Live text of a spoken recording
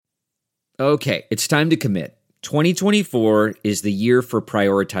Okay, it's time to commit. 2024 is the year for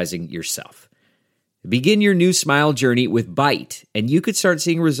prioritizing yourself. Begin your new smile journey with Byte, and you could start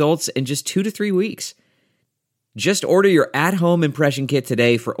seeing results in just 2 to 3 weeks. Just order your at-home impression kit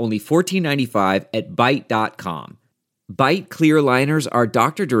today for only $14.95 at Byte.com. Byte clear liners are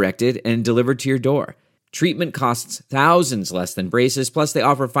doctor-directed and delivered to your door. Treatment costs thousands less than braces, plus they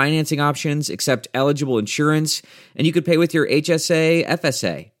offer financing options, accept eligible insurance, and you could pay with your HSA,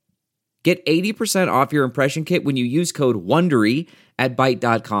 FSA. Get 80% off your impression kit when you use code WONDERY at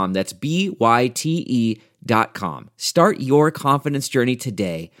Byte.com. That's BYTE.com. Start your confidence journey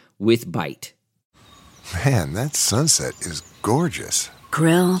today with Byte. Man, that sunset is gorgeous.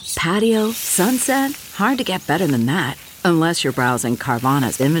 Grill, patio, sunset. Hard to get better than that. Unless you're browsing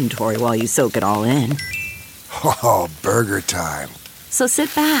Carvana's inventory while you soak it all in. Oh, burger time. So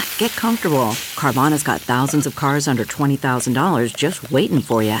sit back, get comfortable. Carvana's got thousands of cars under $20,000 just waiting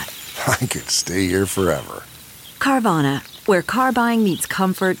for you. I could stay here forever. Carvana, where car buying meets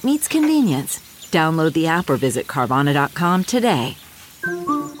comfort, meets convenience. Download the app or visit Carvana.com today.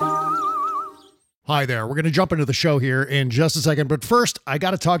 Hi there. We're going to jump into the show here in just a second. But first, I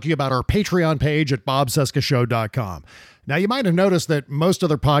got to talk to you about our Patreon page at bobcescashow.com. Now, you might have noticed that most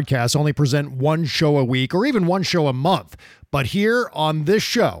other podcasts only present one show a week or even one show a month. But here on this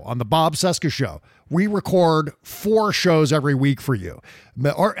show, on the Bob Cesca Show, we record 4 shows every week for you.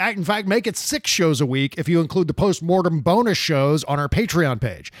 Or in fact, make it 6 shows a week if you include the post-mortem bonus shows on our Patreon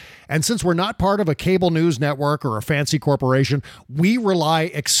page. And since we're not part of a cable news network or a fancy corporation, we rely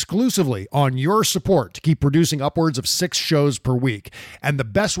exclusively on your support to keep producing upwards of 6 shows per week. And the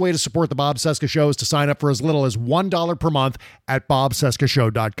best way to support the Bob Cesca Show is to sign up for as little as $1 per month at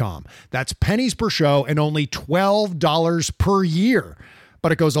bobcescashow.com. That's pennies per show and only $12 per year.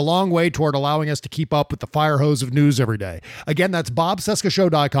 But it goes a long way toward allowing us to keep up with the fire hose of news every day. Again, that's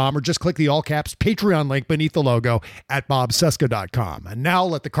bobcescashow.com, or just click the all caps Patreon link beneath the logo at bobcesca.com. And now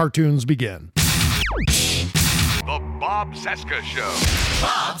let the cartoons begin. The Bob Cesca Show.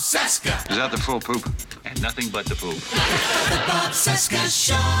 Bob Cesca. Is that the full poop? And nothing but the poop. The Bob Cesca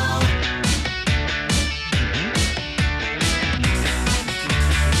Show.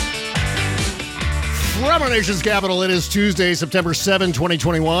 From our nation's capital, it is Tuesday, September 7,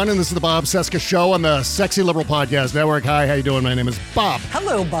 2021, and this is the Bob Cesca Show on the Sexy Liberal Podcast Network. Hi, how you doing? My name is Bob.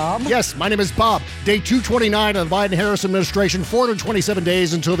 Hello, Bob. Yes, my name is Bob. Day 229 of the Biden-Harris administration, 427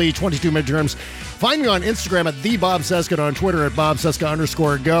 days until the 22 midterms. Find me on Instagram at @TheBobCesca and on Twitter at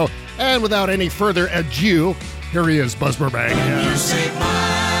 @BobCesca_go. And without any further ado, here he is, Buzz Burbank. You say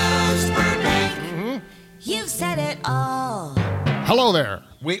Buzz Burbank. Mm-hmm. You've said it all. Hello there.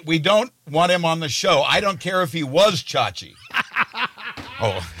 We don't want him on the show. I don't care if he was Chachi.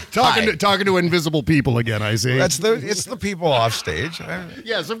 Talking to invisible people again, I see. It's the people off stage.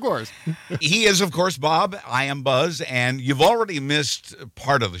 Yes, of course. He is, of course, Bob. I am Buzz, and you've already missed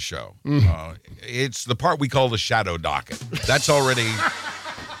part of the show. It's the part we call the shadow docket. That's already...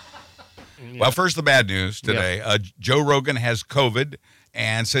 Well, first, the bad news today. Yeah. Joe Rogan has COVID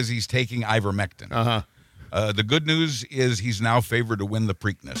and says he's taking ivermectin. Uh-huh. The good news is he's now favored to win the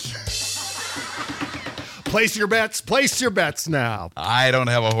Preakness. Place your bets now. I don't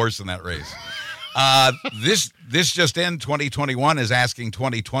have a horse in that race. This just in, 2021 is asking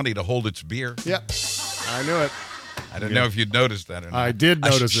 2020 to hold its beer. Yep, I knew it. I don't know if you'd noticed that or not. I did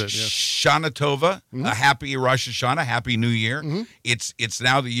notice it. Shana Tova, a happy Rosh Hashanah, happy New Year. Mm-hmm. It's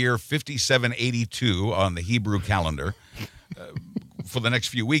now the year 5782 on the Hebrew calendar. For the next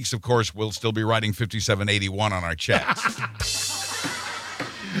few weeks, of course, we'll still be writing 5781 on our checks.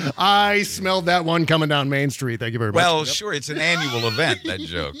 I smelled that one coming down Main Street. Thank you very much. Well, sure, it's an annual event, that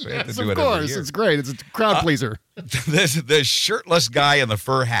joke. We have to do it every year. It's great. It's a crowd pleaser. The shirtless guy in the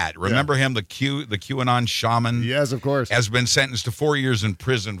fur hat. Remember him, the QAnon shaman? Yes, of course. Has been sentenced to 4 years in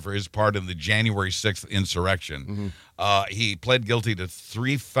prison for his part in the January 6th insurrection. Mm-hmm. He pled guilty to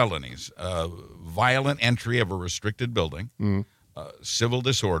 3 felonies. Violent entry of a restricted building, civil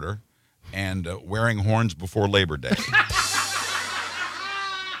disorder, and wearing horns before Labor Day.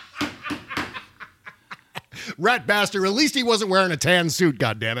 Rat bastard. At least he wasn't wearing a tan suit,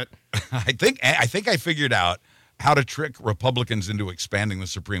 goddammit. I think I figured out how to trick Republicans into expanding the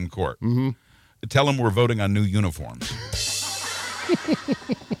Supreme Court. Mm-hmm. Tell them we're voting on new uniforms.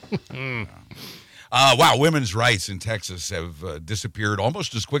 Wow, women's rights in Texas have disappeared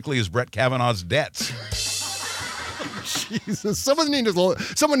almost as quickly as Brett Kavanaugh's debts. Jesus, someone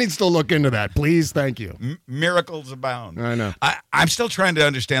needs to look into that, please. Thank you. Miracles abound. I know. I'm still trying to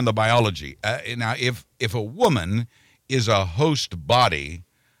understand the biology. Now, if a woman is a host body,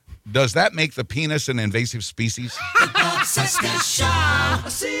 does that make the penis an invasive species? The Bob Cesca Show. A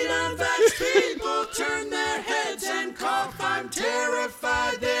seed on vegetables.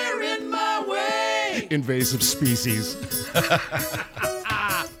 invasive species.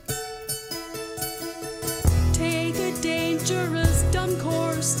 Take a dangerous dumb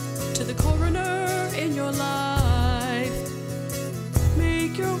course to the coroner in your life.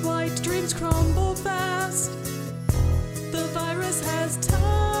 Make your white dreams crumble fast. The virus has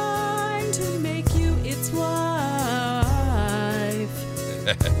time to make you its wife.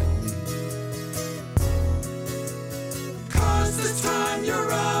 Cause this time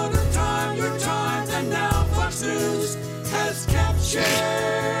you're out of time, your time, and now Fox News has captured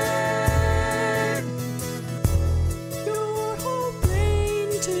your whole brain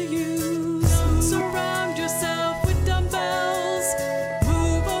to use. Surround yourself with dumbbells,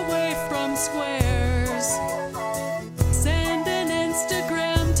 move away from squares. Send an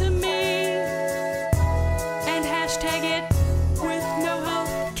Instagram to me and hashtag it with no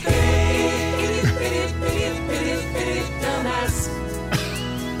health care. Dumbass.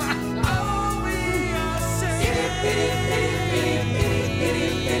 Oh, we are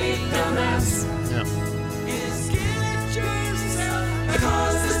dumbass. Is get yourself.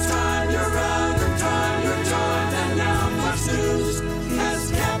 Because this time you're out of time, your time, and now Fox News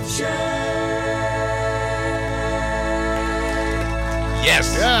has captured.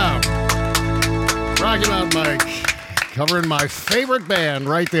 Yes. Yeah. Rocky Mountain Mike. Covering my favorite band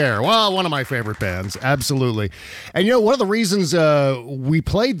right there. Well, one of my favorite bands, absolutely. And you know, one of the reasons we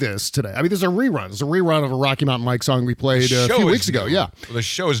played this today, I mean, there's a rerun. It's a rerun of a Rocky Mountain Mike song we played a few weeks ago. Yeah. The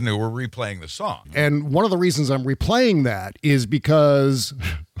show is new. We're replaying the song. And one of the reasons I'm replaying that is because,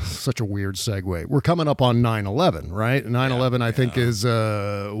 such a weird segue, we're coming up on 9/11, right? 9/11, I think, is,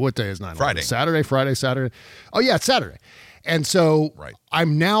 what day is 9/11? Friday. Saturday. Oh, yeah, it's Saturday. And so Right.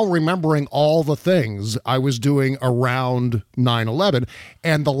 I'm now remembering all the things I was doing around 9/11.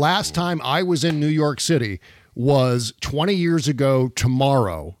 And the last time I was in New York City was 20 years ago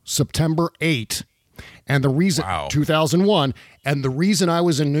tomorrow, September 8th. And the reason, Wow. 2001, and the reason I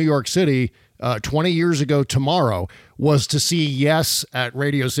was in New York City 20 years ago tomorrow was to see Yes at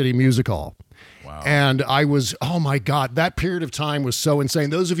Radio City Music Hall. Wow. And I was, oh my God, that period of time was so insane.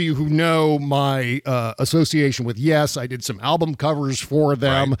 Those of you who know my association with Yes, I did some album covers for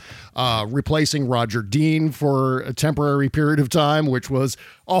them, replacing Roger Dean for a temporary period of time, which was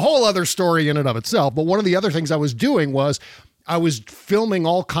a whole other story in and of itself. But one of the other things I was doing was I was filming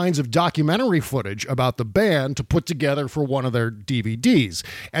all kinds of documentary footage about the band to put together for one of their DVDs.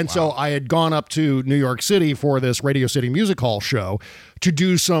 And so I had gone up to New York City for this Radio City Music Hall show to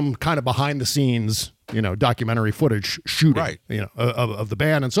do some kind of behind the scenes, you know, documentary footage shooting, Right. you know, of the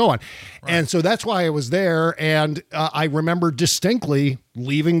band and so on. Right. And so that's why I was there. And I remember distinctly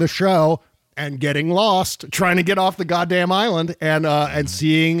leaving the show and getting lost, trying to get off the goddamn island and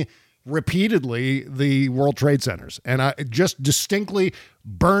seeing repeatedly the World Trade Centers. And I just distinctly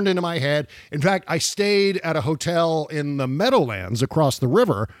burned into my head. In fact, I stayed at a hotel in the Meadowlands across the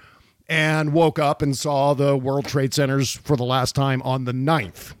river and woke up and saw the World Trade Centers for the last time on the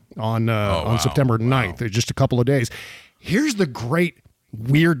 9th, on September 9th, just a couple of days. Here's the great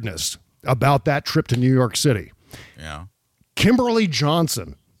weirdness about that trip to New York City. Yeah. Kimberly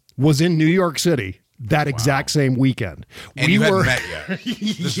Johnson was in New York City that exact same weekend. And we hadn't met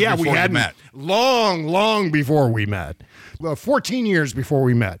yet. Yeah, we hadn't met. Long before we met. Well, 14 years before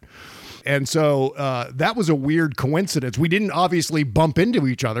we met. And so that was a weird coincidence. We didn't obviously bump into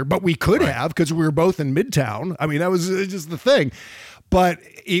each other, but we could have because we were both in Midtown. I mean, that was just the thing. But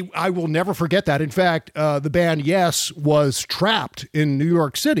I will never forget that. In fact, the band Yes was trapped in New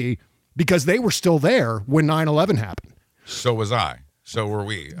York City because they were still there when 9/11 happened. So was I. So were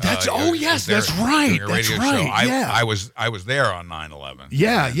we. That's that's right. That's right. Yeah. I was there on 9/11.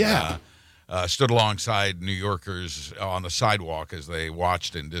 Yeah. Stood alongside New Yorkers on the sidewalk as they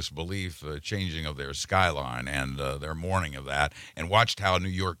watched in disbelief the changing of their skyline and their mourning of that, and watched how New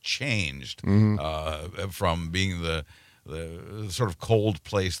York changed from being the sort of cold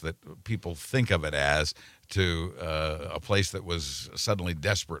place that people think of it as to a place that was suddenly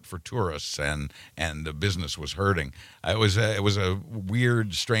desperate for tourists and the business was hurting. It was a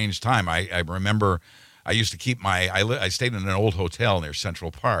weird, strange time. I remember I used to keep I stayed in an old hotel near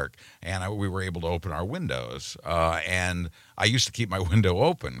Central Park, and we were able to open our windows. And I used to keep my window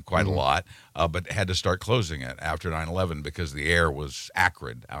open quite a lot, but had to start closing it after 9/11 because the air was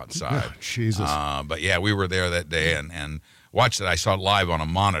acrid outside. Oh, Jesus. But yeah, we were there that day and watched it. I saw it live on a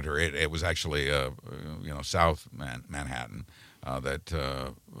monitor. It was actually, South Manhattan,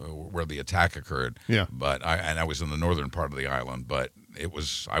 where the attack occurred. Yeah. But I was in the northern part of the island. But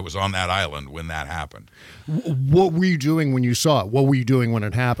I was on that island when that happened. What were you doing when you saw it? What were you doing when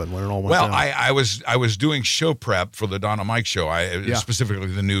it happened, when it all went down? Well, I was doing show prep for the Donna Mike show, specifically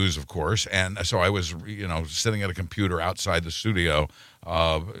the news, of course. And so I was, sitting at a computer outside the studio,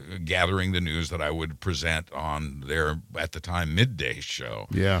 gathering the news that I would present on their, at the time, midday show.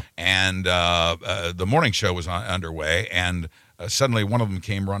 Yeah. And the morning show was underway, and suddenly one of them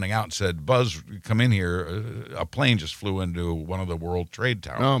came running out and said, "Buzz, come in here. A plane just flew into one of the World Trade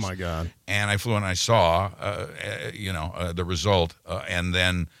Towers." Oh, my God. And I flew and I saw, the result, and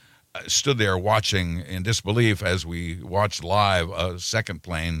then stood there watching in disbelief as we watched live a second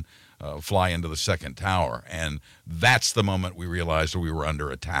plane fly into the second tower. And that's the moment we realized we were under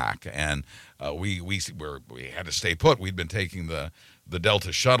attack. And we had to stay put. We'd been taking the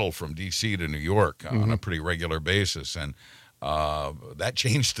Delta shuttle from D.C. to New York on a pretty regular basis. And that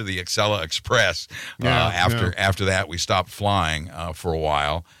changed to the Excella Express. After that, we stopped flying for a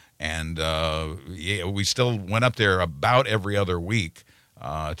while, and we still went up there about every other week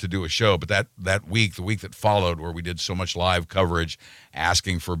to do a show. But that week, the week that followed, where we did so much live coverage,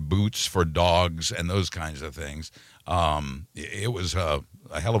 asking for boots for dogs and those kinds of things, it was a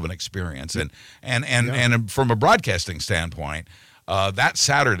hell of an experience. And from a broadcasting standpoint, that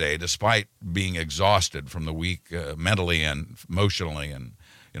Saturday, despite being exhausted from the week mentally and emotionally, and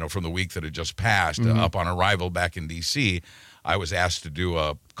from the week that had just passed, up on arrival back in D.C., I was asked to do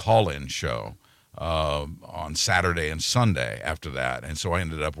a call-in show on Saturday and Sunday after that, and so I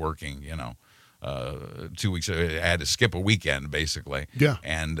ended up working, 2 weeks. I had to skip a weekend basically,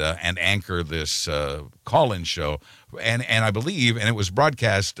 and anchor this call-in show, and I believe, and it was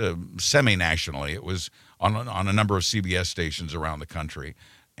broadcast semi-nationally. It was on a number of CBS stations around the country,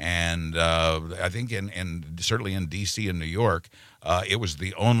 and I think certainly in D.C. and New York, it was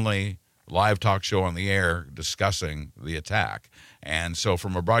the only live talk show on the air discussing the attack. And so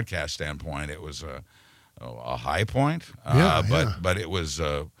from a broadcast standpoint, it was a high point, but it was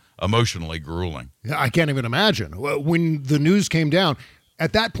emotionally grueling. Yeah, I can't even imagine. When the news came down,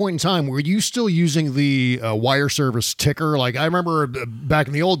 at that point in time, were you still using the wire service ticker? Like, I remember back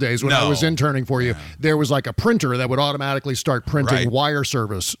in the old days when I was interning for you, there was like a printer that would automatically start printing wire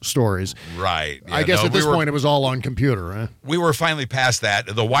service stories. Right. Yeah, I guess at this point it was all on computer, right? We were finally past that.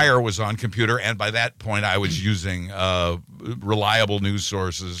 The wire was on computer, and by that point I was using reliable news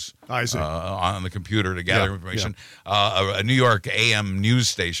sources on the computer to gather information. Yeah. A New York AM news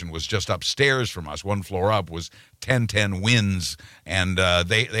station was just upstairs from us. One floor up was 1010 Winds, and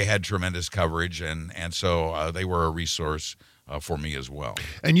they had tremendous coverage, and so they were a resource for me as well.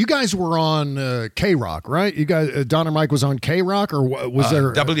 And you guys were on K-Rock, right? You guys, Don and Mike was on K-Rock, or was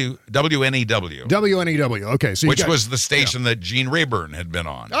there WNEW? WNEW. Okay, so which was the station that Gene Rayburn had been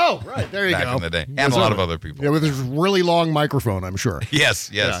on. Oh, right, there you go. Back in the day, and a lot of other people. Yeah, with this really long microphone, I'm sure. Yes.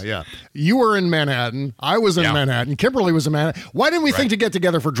 Yeah. You were in Manhattan. I was in Manhattan. Kimberly was in Manhattan. Why didn't we think to get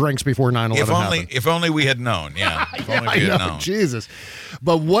together for drinks before 9/11 happened? If only we had known. Yeah. If only we had known. Jesus.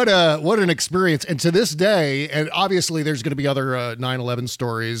 But what an experience. And to this day, and obviously there's going to be other 9/11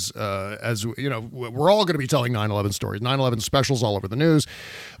 stories, as you know, we're all going to be telling 9/11 stories, 9/11 specials all over the news.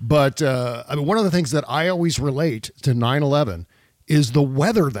 But I mean, one of the things that I always relate to 9/11 is the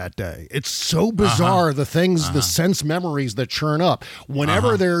weather that day. It's so bizarre, the things, the sense memories that churn up.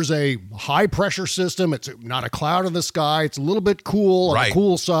 Whenever there's a high pressure system, it's not a cloud in the sky, it's a little bit cool on the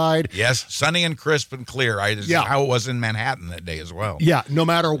cool side. Yes, sunny and crisp and clear. How it was in Manhattan that day as well. Yeah, no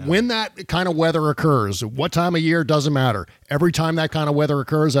matter when that kind of weather occurs, what time of year, doesn't matter. Every time that kind of weather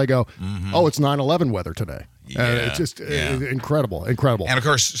occurs, I go, oh, it's 9/11 weather today. It's just incredible. And of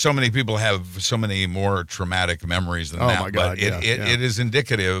course, so many people have so many more traumatic memories than that. My God, but it is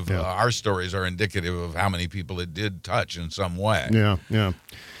indicative. Our stories are indicative of how many people it did touch in some way.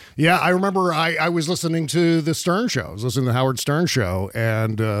 Yeah, I remember I was listening to the Stern Show. I was listening to the Howard Stern Show,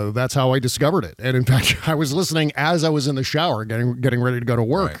 and that's how I discovered it. And in fact, I was listening as I was in the shower, getting ready to go to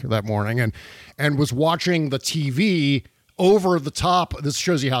work that morning, and was watching the TV over the top. This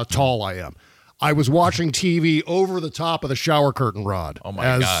shows you how tall I am. I was watching TV over the top of the shower curtain rod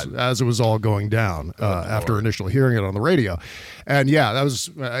as it was all going down after initially hearing it on the radio. And that was,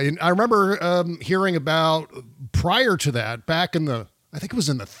 I remember hearing about prior to that, back in I think it was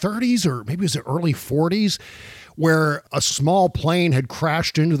in the 30s or maybe it was the early 40s, where a small plane had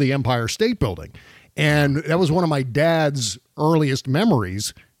crashed into the Empire State Building. And that was one of my dad's earliest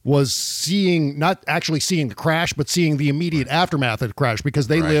memories. was not actually seeing the crash, but seeing the immediate aftermath of the crash, because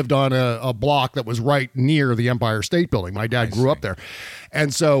they lived on a block that was right near the Empire State Building. My dad grew up there.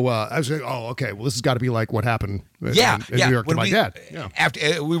 And so I was like, oh, okay, well, this has got to be like what happened in New York to my dad. Yeah.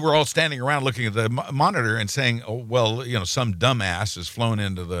 After we were all standing around looking at the monitor and saying, oh, well, some dumbass has flown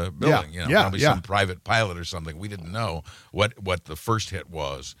into the building, probably some private pilot or something. We didn't know what the first hit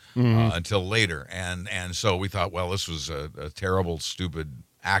was until later. And so we thought, well, this was a terrible, stupid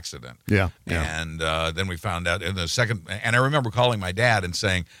accident. And then we found out in the second, and I remember calling my dad and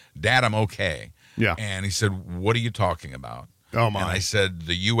saying, Dad, I'm okay. Yeah. And he said, what are you talking about? Oh, my. And I said,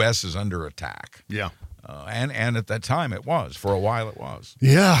 the U.S. is under attack. Yeah. And at that time it was. For a while it was.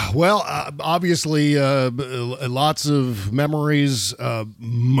 Yeah. Well, obviously, lots of memories,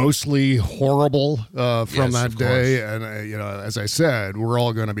 mostly horrible from that day. And, as I said, we're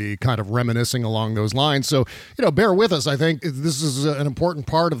all going to be kind of reminiscing along those lines. So, bear with us. I think this is an important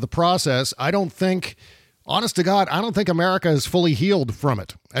part of the process. Honest to God, I don't think America is fully healed from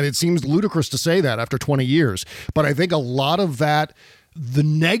it. And it seems ludicrous to say that after 20 years. But I think a lot of that, the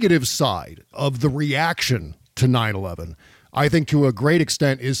negative side of the reaction to 9/11, I think to a great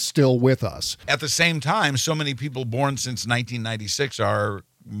extent is still with us. At the same time, so many people born since 1996 are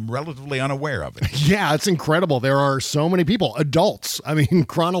relatively unaware of it. Yeah, it's incredible. There are so many people, adults,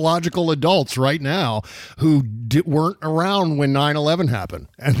 chronological adults right now who weren't around when 9/11 happened.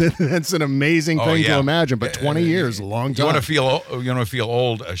 And that's an amazing thing to imagine, but 20 years, a long time. You want to feel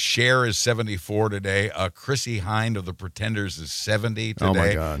old? Cher is 74 today. Chrissy Hind of the Pretenders is 70 today. Oh,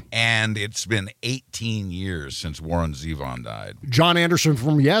 my God. And it's been 18 years since Warren Zevon died. John Anderson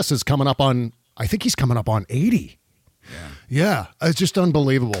from Yes is coming up on, I think he's coming up on 80. Yeah, it's just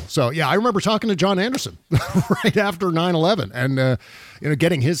unbelievable. So, I remember talking to John Anderson right after 9/11 and,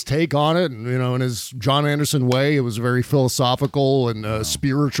 getting his take on it. And, in his John Anderson way, it was a very philosophical and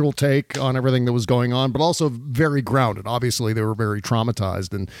spiritual take on everything that was going on, but also very grounded. Obviously, they were very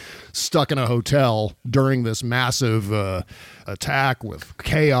traumatized and stuck in a hotel during this massive attack with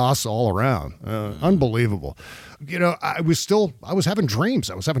chaos all around. Unbelievable. I was having dreams.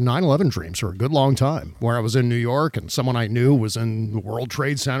 I was having 9/11 dreams for a good long time where I was in New York and someone I knew was in the World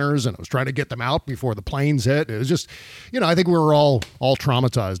Trade Centers and I was trying to get them out before the planes hit. It was just, I think we were all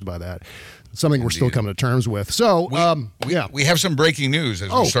traumatized by that. Something we're still coming to terms with. So, we have some breaking news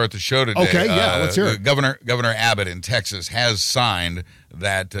as we start the show today. Okay, let's hear it. Governor Abbott in Texas has signed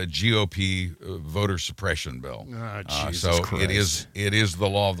that GOP voter suppression bill. Jesus Christ. It is the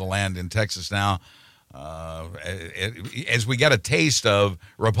law of the land in Texas now. As we get a taste of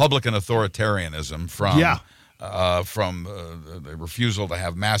Republican authoritarianism from the refusal to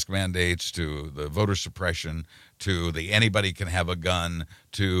have mask mandates to the voter suppression to the anybody can have a gun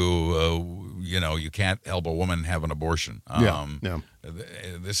to you can't help a woman have an abortion.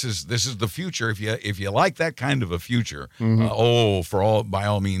 This is the future. If you like that kind of a future, by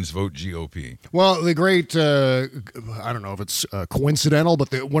all means vote GOP. Well, the great I don't know if it's coincidental,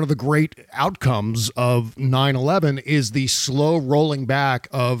 but one of the great outcomes of 9/11 is the slow rolling back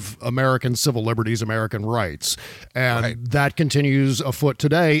of American civil liberties, American rights, and that continues afoot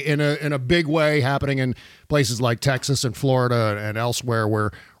today in a big way, happening in places like Texas and Florida and elsewhere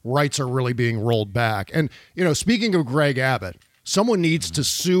where rights are really being rolled back. And, speaking of Greg Abbott, someone needs to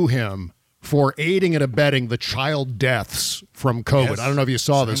sue him for aiding and abetting the child deaths from COVID. Yes. I don't know if you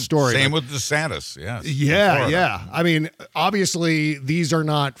saw this story. Same with DeSantis, yes. Yeah. Obviously, these are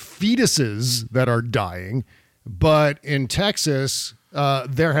not fetuses that are dying, but in Texas,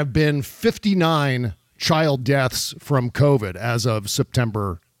 there have been 59 child deaths from COVID as of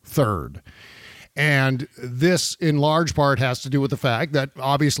September 3rd. And this, in large part, has to do with the fact that,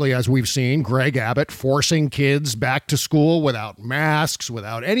 obviously, as we've seen, Greg Abbott forcing kids back to school without masks,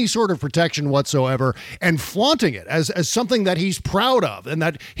 without any sort of protection whatsoever, and flaunting it as something that he's proud of and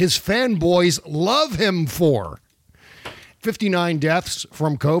that his fanboys love him for. 59 deaths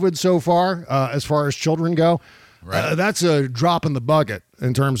from COVID so far as children go. Right. That's a drop in the bucket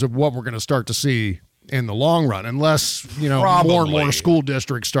in terms of what we're going to start to see in the long run, unless more and more school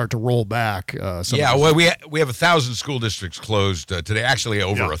districts start to roll back. We have 1,000 school districts closed today. Actually,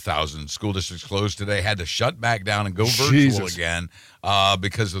 over 1,000 school districts closed today. Had to shut back down and go virtual again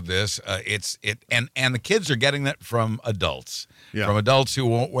because of this. And the kids are getting that from adults. Yeah. From adults who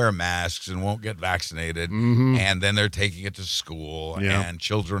won't wear masks and won't get vaccinated, and then they're taking it to school, and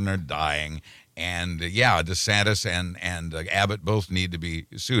children are dying. DeSantis and Abbott both need to be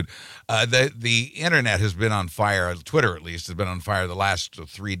sued. The internet has been on fire, Twitter at least, has been on fire the last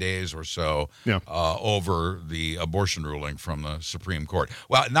 3 days or so over the abortion ruling from the Supreme Court.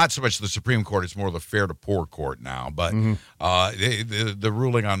 Well, not so much the Supreme Court, it's more the fair to poor court now. But the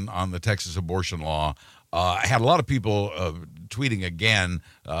ruling on the Texas abortion law had a lot of people tweeting again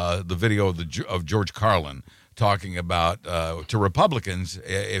the video of George Carlin talking about to Republicans,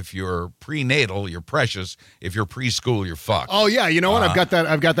 if you're prenatal, you're precious. If you're preschool, you're fucked. Oh yeah, you know what? I've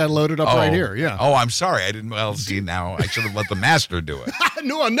got that loaded up right here. Yeah. Oh, I'm sorry, I didn't. Well, see, now I should have let the master do it.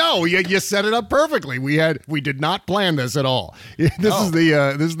 No, you set it up perfectly. We did not plan this at all. This is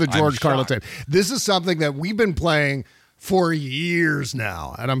the George Carlin tape. This is something that we've been playing for years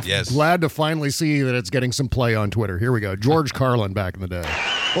now, and I'm glad to finally see that it's getting some play on Twitter. Here we go. George Carlin back in the day.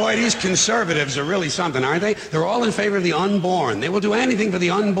 Boy, these conservatives are really something, aren't they? They're all in favor of the unborn. They will do anything for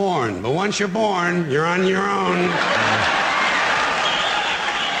the unborn. But once you're born, you're on your own.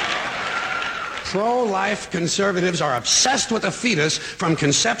 Pro-life conservatives are obsessed with the fetus from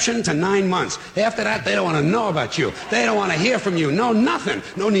conception to 9 months. After that, they don't want to know about you. They don't want to hear from you. No nothing.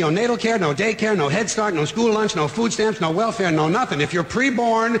 No neonatal care, no daycare, no Head Start, no school lunch, no food stamps, no welfare, no nothing. If you're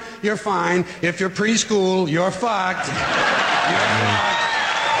pre-born, you're fine. If you're preschool, you're fucked.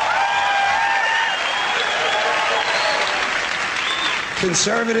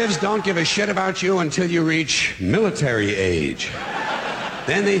 Conservatives don't give a shit about you until you reach military age.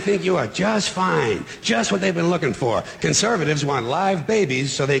 Then they think you are just fine, just what they've been looking for. Conservatives want live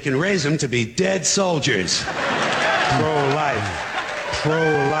babies so they can raise them to be dead soldiers.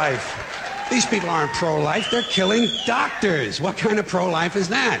 Pro-life. These people aren't pro-life, they're killing doctors. What kind of pro-life is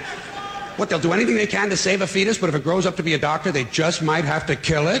that? What, they'll do anything they can to save a fetus, but if it grows up to be a doctor, they just might have to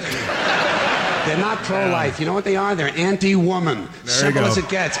kill it? They're not pro-life. You know what they are? They're anti-woman. Simple as it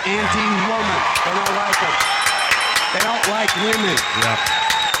gets. Anti-woman. They don't like it. They don't like women. Yep.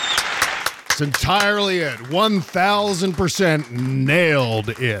 It's entirely it. 1,000% nailed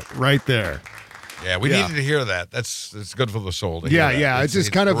it right there. Yeah, we needed to hear that. It's good for the soul to hear that. Yeah. It's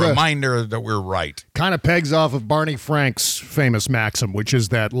just kind of a reminder that we're right. Kind of pegs off of Barney Frank's famous maxim, which is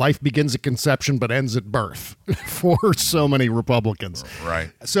that life begins at conception but ends at birth for so many Republicans. Right.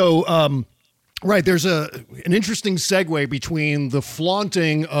 So, right, there's an interesting segue between the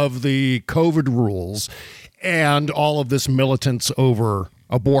flaunting of the COVID rules and all of this militance over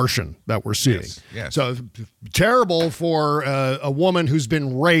abortion that we're seeing. Yes. So terrible for a woman who's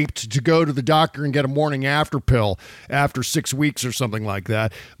been raped to go to the doctor and get a morning after pill after 6 weeks or something like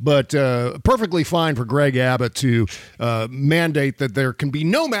that. But perfectly fine for Greg Abbott to mandate that there can be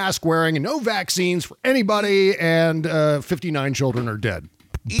no mask wearing and no vaccines for anybody, and 59 children are dead.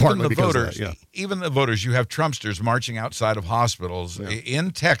 Even the voters, you have Trumpsters marching outside of hospitals in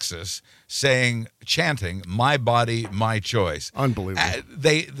Texas chanting, "My body, my choice." Unbelievable.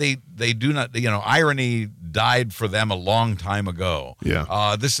 They do not, irony died for them a long time ago.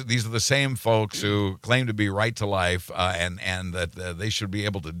 Yeah. These are the same folks who claim to be right to life and that they should be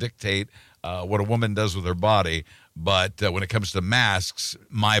able to dictate what a woman does with her body. But when it comes to masks,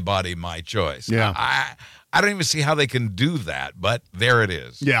 my body, my choice. Yeah. I don't even see how they can do that, but there it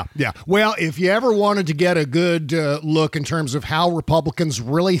is. Yeah. Well, if you ever wanted to get a good look in terms of how Republicans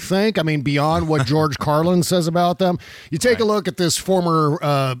really think, I mean, beyond what George Carlin says about them, you take a look at this former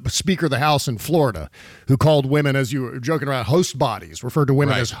Speaker of the House in Florida, who called women, as you were joking around, host bodies, referred to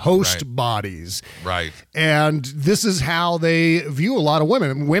women as host bodies. Right. And this is how they view a lot of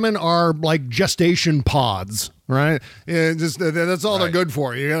women. Women are like gestation pods. Right? That's all they're good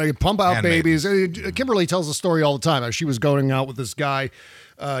for. You gotta pump out babies. Kimberly tells a story all the time. She was going out with this guy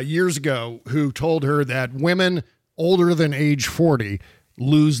years ago who told her that women older than age 40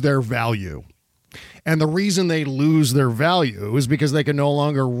 lose their value. And the reason they lose their value is because they can no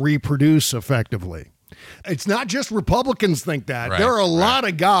longer reproduce effectively. It's not just Republicans think that. There are a lot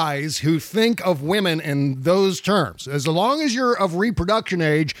of guys who think of women in those terms. As long as you're of reproduction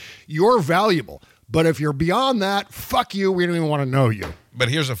age, you're valuable. But if you're beyond that, fuck you. We don't even want to know you. But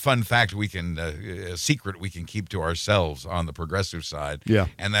here's a fun fact a secret we can keep to ourselves on the progressive side. Yeah.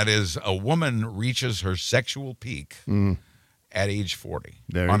 And that is a woman reaches her sexual peak at age 40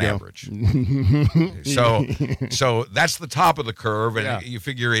 on average. So that's the top of the curve, and you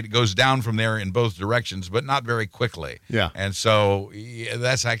figure it goes down from there in both directions, but not very quickly. Yeah. And so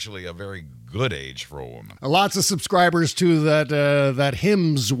that's actually a very good age for a woman. Lots of subscribers to that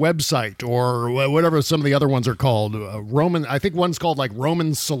hymns website or whatever some of the other ones are called. Roman, I think one's called like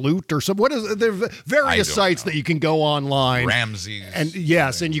Roman Salute or something. What is there? Various sites that you can go online. Ramses. And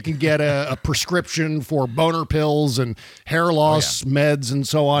yes, and you can get a prescription for boner pills and hair loss meds and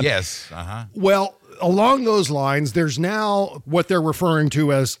so on. Yes. Well, along those lines, there's now what they're referring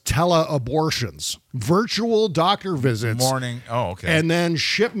to as teleabortions, virtual doctor visits. And then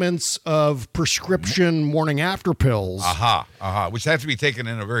shipments of prescription morning after pills. Which have to be taken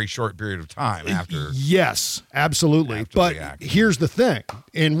in a very short period of time after. Yes, absolutely. But here's the thing.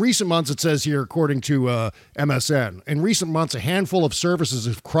 In recent months, it says here, according to MSN, in recent months, a handful of services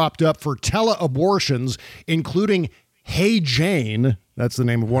have cropped up for teleabortions, including Hey Jane, that's the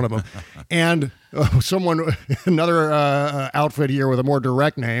name of one of them, and another outfit here with a more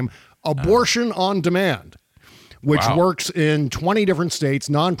direct name, Abortion on Demand, which works in 20 different states.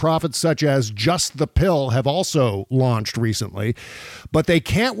 Nonprofits such as Just the Pill have also launched recently, but they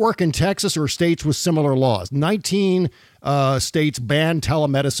can't work in Texas or states with similar laws. 19 states ban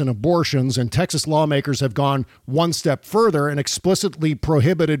telemedicine abortions, and Texas lawmakers have gone one step further and explicitly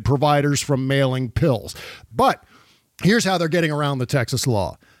prohibited providers from mailing pills. But here's how they're getting around the Texas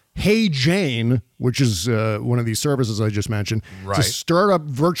law. Hey Jane, which is one of these services I just mentioned, it's a startup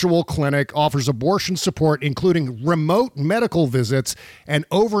virtual clinic, offers abortion support, including remote medical visits and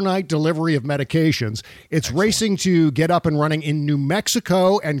overnight delivery of medications. It's racing to get up and running in New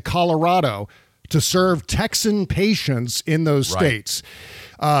Mexico and Colorado to serve Texan patients in those states.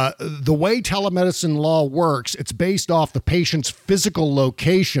 The way telemedicine law works, it's based off the patient's physical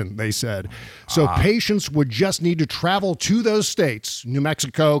location, they said. So patients would just need to travel to those states, New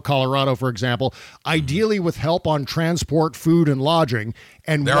Mexico, Colorado, for example, ideally with help on transport, food, and lodging.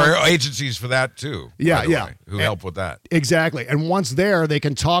 And there are agencies for that, too. Who help with that. Exactly. And once there, they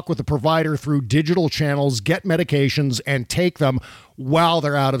can talk with the provider through digital channels, get medications, and take them while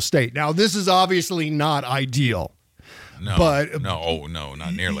they're out of state. Now, this is obviously not ideal. No,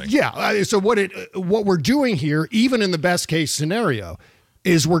 not nearly. Yeah. So what we're doing here, even in the best case scenario,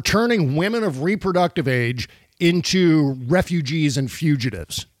 is we're turning women of reproductive age into refugees and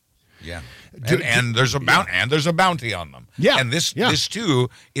fugitives. Yeah. And there's a bounty on them. Yeah. And this too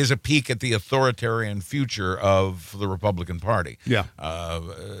is a peek at the authoritarian future of the Republican Party. Yeah.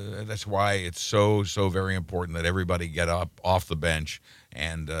 That's why it's so very important that everybody get up off the bench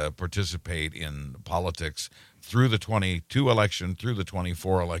and participate in politics through the 22 election, through the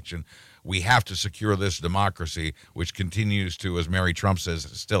 24 election. We have to secure this democracy, which continues to, as Mary Trump says,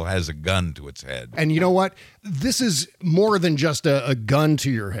 still has a gun to its head. And you know what? This is more than just a gun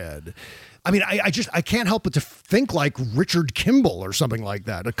to your head. I mean, I can't help but to think like Richard Kimball or something like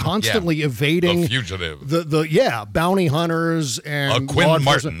that, constantly evading the fugitive, the bounty hunters and a Quinn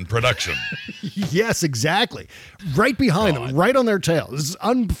Martin production. Yes, exactly. Right behind them, right on their tail. This is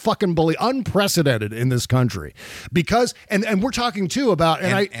unprecedented in this country because, and we're talking too about,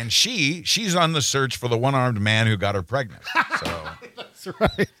 and she's on the search for the one-armed man who got her pregnant. So. That's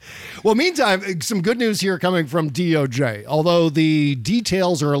right. Well, meantime, some good news here coming from DOJ, although the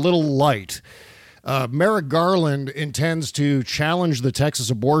details are a little light. Merrick Garland intends to challenge the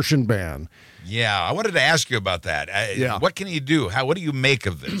Texas abortion ban. Yeah, I wanted to ask you about that. What can he do? What do you make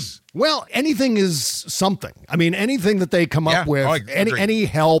of this? Well, anything is something. I mean, anything that they come up with, any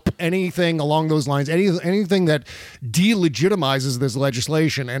help, anything along those lines, anything that delegitimizes this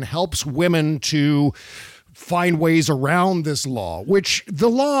legislation and helps women to find ways around this law, which the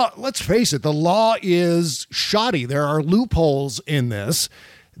law, let's face it, the law is shoddy. There are loopholes in this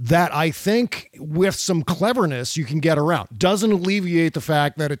that I think with some cleverness you can get around. Doesn't alleviate the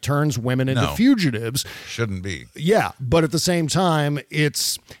fact that it turns women into fugitives. Shouldn't be. Yeah, but at the same time,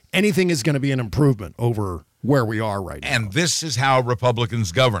 anything is going to be an improvement over where we are right now. And this is how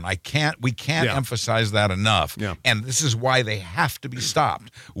Republicans govern. We can't emphasize that enough. Yeah. And this is why they have to be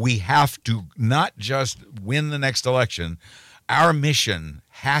stopped. We have to not just win the next election. Our mission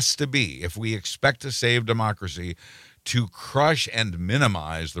has to be, if we expect to save democracy, to crush and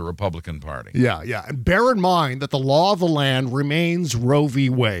minimize the Republican Party. Yeah. And bear in mind that the law of the land remains Roe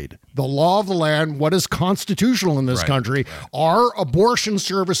v. Wade. The law of the land, what is constitutional in this country, are abortion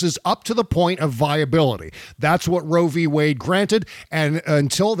services up to the point of viability. That's what Roe v. Wade granted. And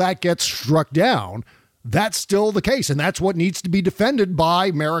until that gets struck down, that's still the case. And that's what needs to be defended by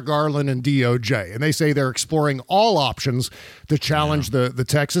Merrick Garland and DOJ. And they say they're exploring all options to challenge the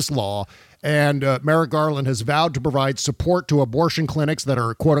Texas law. And Merrick Garland has vowed to provide support to abortion clinics that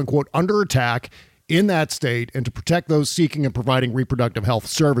are, quote unquote, under attack in that state and to protect those seeking and providing reproductive health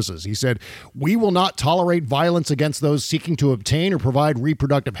services. He said, "We will not tolerate violence against those seeking to obtain or provide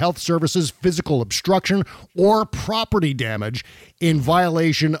reproductive health services, physical obstruction, or property damage in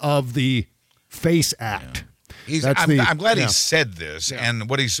violation of the FACE Act." I'm glad he said this, and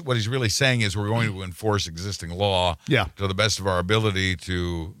what he's really saying is we're going to enforce existing law to the best of our ability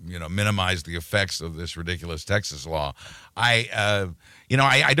to minimize the effects of this ridiculous Texas law. I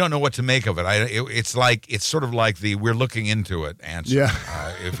don't know what to make of it. It's sort of like the "we're looking into it" answer.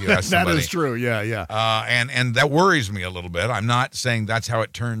 Yeah, if you ask somebody. That is true. Yeah. And that worries me a little bit. I'm not saying that's how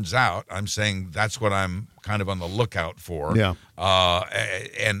it turns out. I'm saying that's what I'm kind of on the lookout for. Yeah.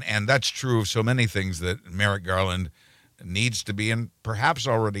 And that's true of so many things that Merrick Garland needs to be and perhaps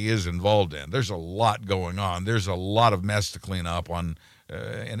already is involved in. There's a lot going on. There's a lot of mess to clean up on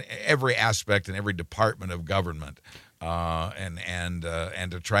in every aspect and every department of government. And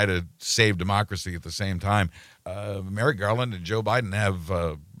to try to save democracy at the same time. Merrick Garland and Joe Biden have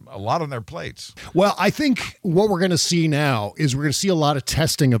a lot on their plates. Well, I think what we're going to see now is we're going to see a lot of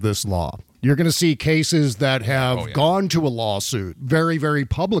testing of this law. You're going to see cases that have gone to a lawsuit very, very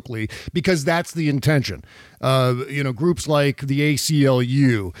publicly because that's the intention. Groups like the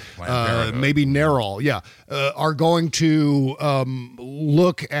ACLU, maybe NARAL, are going to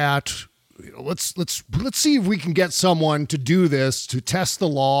look at. Let's see if we can get someone to do this, to test the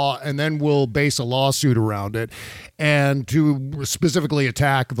law, and then we'll base a lawsuit around it and to specifically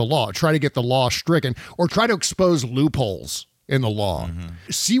attack the law, try to get the law stricken or try to expose loopholes in the law.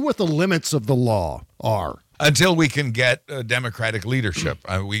 See what the limits of the law are. Until we can get democratic leadership.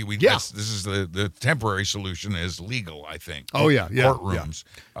 This is the temporary solution is legal, I think. Courtrooms.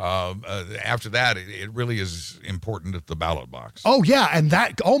 After that, it really is important at the ballot box.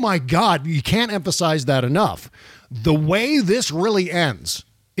 Oh my God, you can't emphasize that enough. The way this really ends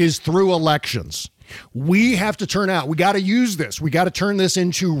is through elections. We have to turn out. We got to use this. We got to turn this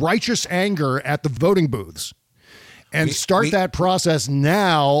into righteous anger at the voting booths. And start that process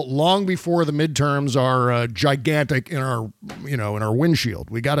now, long before the midterms are gigantic in our windshield.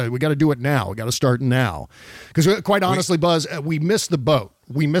 We gotta do it now. We gotta start now, because quite honestly, Buzz, we missed the boat.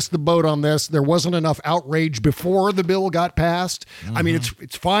 We missed the boat on this. There wasn't enough outrage before the bill got passed. I mean,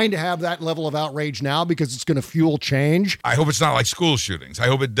 it's fine to have that level of outrage now because it's going to fuel change. I hope it's not like school shootings. I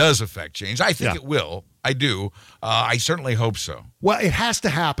hope it does affect change. I think it will. I do. I certainly hope so. Well, it has to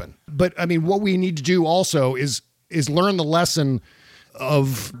happen. But I mean, what we need to do also is learn the lesson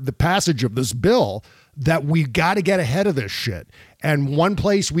of the passage of this bill that we got to get ahead of this shit. And one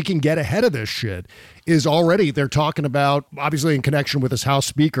place we can get ahead of this shit is already they're talking about, obviously in connection with this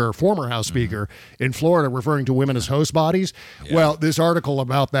former House Speaker in Florida, referring to women as host bodies. Yeah. Well, this article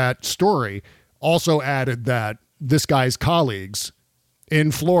about that story also added that this guy's colleagues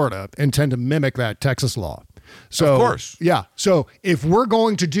in Florida intend to mimic that Texas law. So, of course. Yeah. So if we're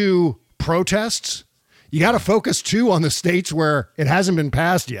going to do protests, you got to focus, too, on the states where it hasn't been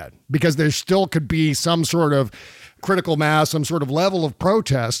passed yet, because there still could be some sort of critical mass, some sort of level of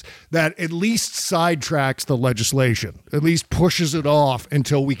protest that at least sidetracks the legislation, at least pushes it off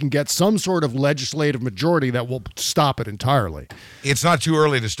until we can get some sort of legislative majority that will stop it entirely. It's not too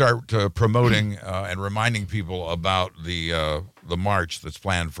early to start promoting and reminding people about the march that's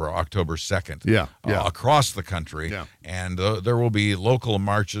planned for October 2nd across the country. Yeah. And there will be local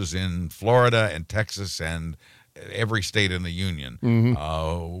marches in Florida and Texas and every state in the union.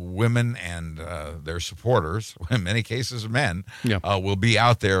 Women and their supporters, in many cases men, will be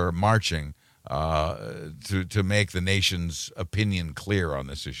out there marching to make the nation's opinion clear on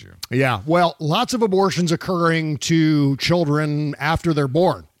this issue. Yeah, well, lots of abortions occurring to children after they're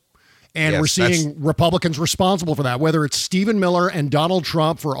born. And we're seeing Republicans responsible for that, whether it's Stephen Miller and Donald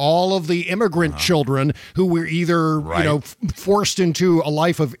Trump for all of the immigrant children who were either forced into a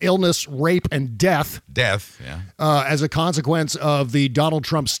life of illness, rape, and death. As a consequence of the Donald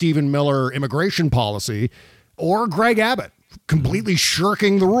Trump, Stephen Miller immigration policy, or Greg Abbott completely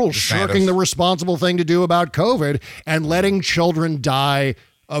shirking the rules, shirking the responsible thing to do about COVID and letting children die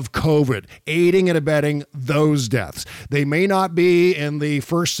of COVID, aiding and abetting those deaths. They may not be in the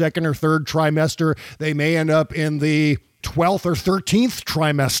first, second, or third trimester. They may end up in the 12th or 13th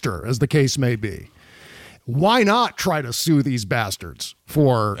trimester, as the case may be. Why not try to sue these bastards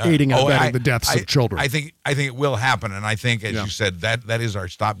for aiding and abetting the deaths of children? I think it will happen, and I think, as you said, that is our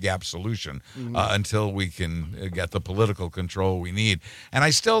stopgap solution until we can get the political control we need. And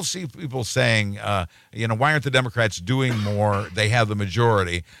I still see people saying, why aren't the Democrats doing more? They have the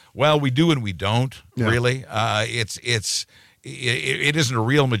majority. Well, we do and we don't, really. it isn't a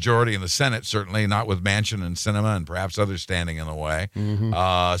real majority in the Senate, certainly not with Manchin and Sinema and perhaps others standing in the way.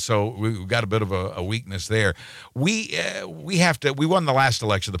 So we've got a bit of a weakness there. We won the last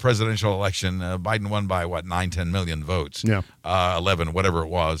election, the presidential election. Biden won by 9-10 million votes. 11, whatever it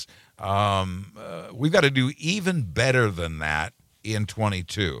was. We've got to do even better than that in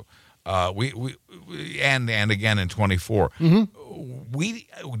 22. We and again in 24. We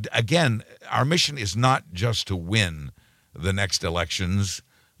again, our mission is not just to win the next elections,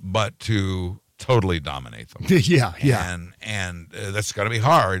 but to totally dominate them. And that's going to be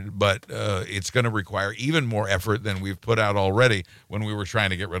hard, but it's going to require even more effort than we've put out already when we were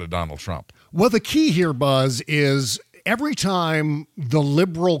trying to get rid of Donald Trump. Well, the key here, Buzz, is every time the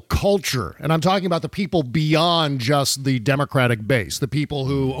liberal culture, and I'm talking about the people beyond just the Democratic base, the people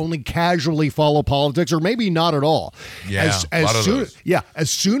who only casually follow politics or maybe not at all. As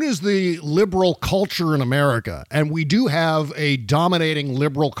soon as the liberal culture in America, and we do have a dominating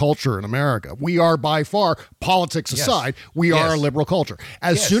liberal culture in America, we are by far, politics aside, we are a liberal culture.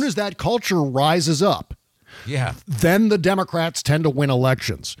 As soon as that culture rises up, then the Democrats tend to win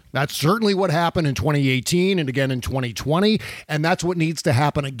elections. That's certainly what happened in 2018 and again in 2020, and that's what needs to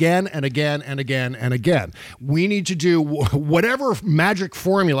happen again and again and again and again. We need to do whatever magic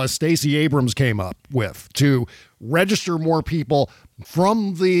formula Stacey Abrams came up with to register more people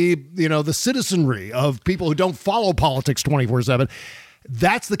from the citizenry of people who don't follow politics 24/7.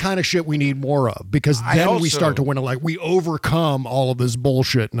 That's the kind of shit we need more of, because then we start to win. We overcome all of this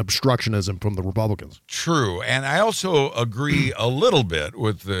bullshit and obstructionism from the Republicans. True. And I also agree a little bit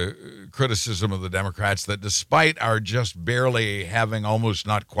with the criticism of the Democrats that despite our just barely having almost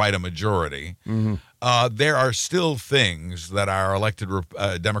not quite a majority, there are still things that our elected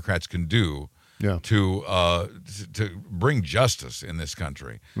Democrats can do to bring justice in this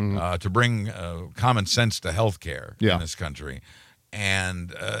country, to bring common sense to healthcare in this country.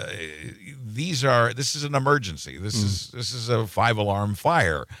 And this is an emergency. This is a 5-alarm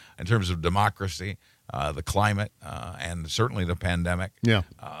fire in terms of democracy, the climate, and certainly the pandemic.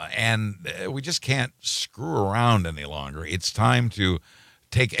 And we just can't screw around any longer. It's time to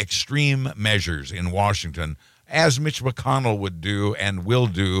take extreme measures in Washington, as Mitch McConnell would do and will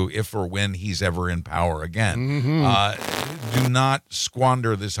do if or when he's ever in power again. Do not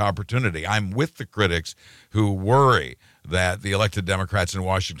squander this opportunity. I'm with the critics who worry that the elected Democrats in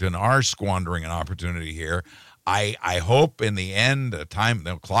Washington are squandering an opportunity here. I hope in the end,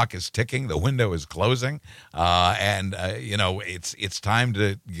 the clock is ticking, the window is closing, and it's time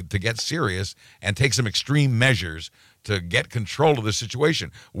to get serious and take some extreme measures to get control of the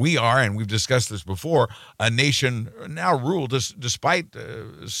situation. We are, and we've discussed this before, a nation now ruled, despite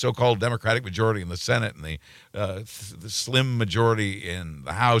so-called Democratic majority in the Senate and the slim majority in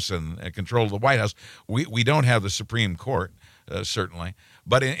the House and control of the White House. We don't have the Supreme Court, certainly.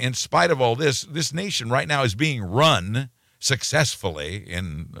 But in spite of all this, this nation right now is being run successfully,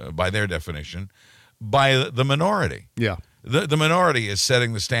 by their definition, by the minority. The minority is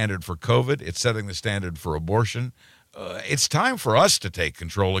setting the standard for COVID. It's setting the standard for abortion. It's time for us to take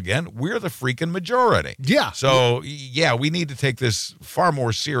control again. We're the freaking majority. So, we need to take this far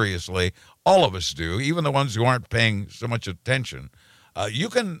more seriously. All of us do, even the ones who aren't paying so much attention. I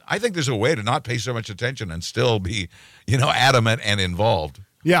think there's a way to not pay so much attention and still be, adamant and involved.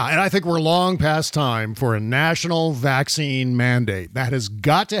 Yeah, and I think we're long past time for a national vaccine mandate. That has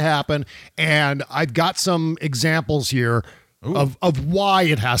got to happen, and I've got some examples here of why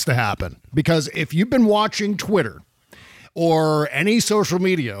it has to happen. Because if you've been watching Twitter or any social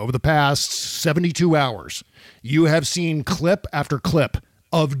media over the past 72 hours, you have seen clip after clip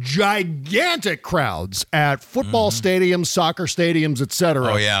of gigantic crowds at football stadiums, soccer stadiums,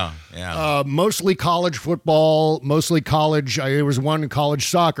 etc. Mostly college football, mostly college. There was one college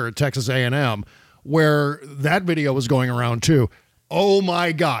soccer at Texas A&M where that video was going around too. Oh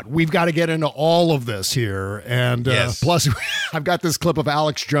my God, we've got to get into all of this here. And plus, I've got this clip of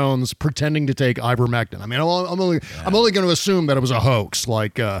Alex Jones pretending to take ivermectin. I mean, I'm only going to assume that it was a hoax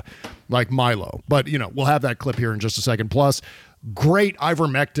like Milo. But, we'll have that clip here in just a second. Plus, great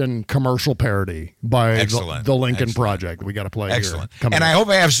ivermectin commercial parody by the Lincoln Project. We got to play here. And I hope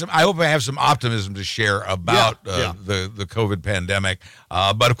I have some optimism to share about the COVID pandemic.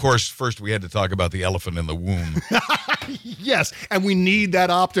 But of course, first we had to talk about the elephant in the womb. Yes, and we need that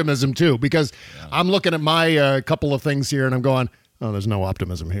optimism too, because I'm looking at my couple of things here and I'm going, oh, there's no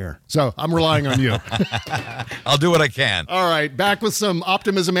optimism here. So I'm relying on you. I'll do what I can. All right, back with some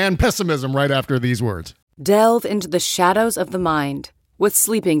optimism and pessimism right after these words. Delve into the shadows of the mind with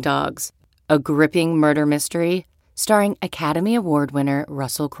Sleeping Dogs, a gripping murder mystery starring Academy Award winner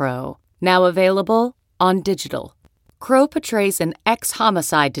Russell Crowe. Now available on digital. Crow portrays an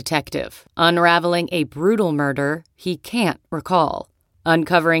ex-homicide detective, unraveling a brutal murder he can't recall.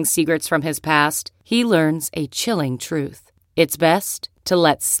 Uncovering secrets from his past, he learns a chilling truth. It's best to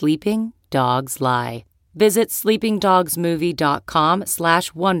let sleeping dogs lie. Visit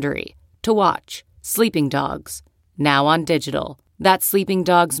sleepingdogsmovie.com/Wondery to watch Sleeping Dogs, now on digital. That's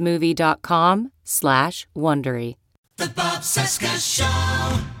sleepingdogsmovie.com/Wondery. The Bob Cesca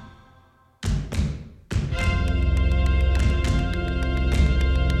Show.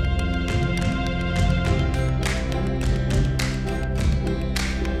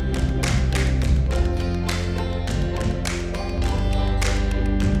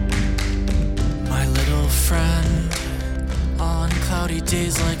 Cloudy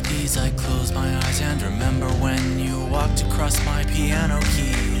days like these, I close my eyes and remember when you walked across my piano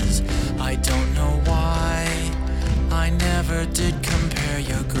keys. I don't know why I never did compare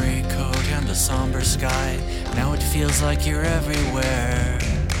your gray coat and the somber sky. Now it feels like you're everywhere.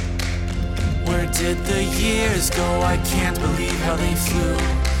 Where did the years go? I can't believe how they flew.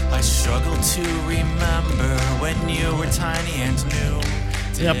 I struggle to remember when you were tiny and new.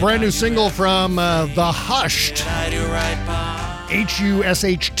 Yeah, brand new single from The Hushed. Husht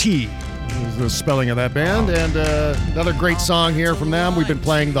is the spelling of that band. And another great song here from them. We've been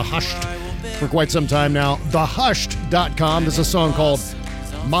playing The Hushed for quite some time now. TheHushed.com. There's a song called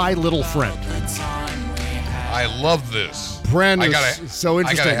My Little Friend. I love this. Brand new. So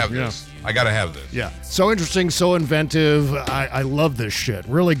interesting. I gotta have this. I gotta have this. Yeah. So interesting, so inventive. I love this shit.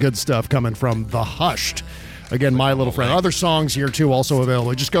 Really good stuff coming from The Hushed. Again, My Little Friend. Other songs here, too, also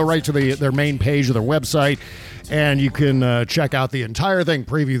available. Just go right to their main page of their website, and you can check out the entire thing,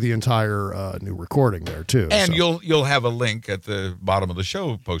 preview the entire new recording there, too. And you'll have a link at the bottom of the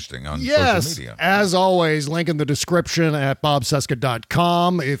show posting on social media. As always, link in the description at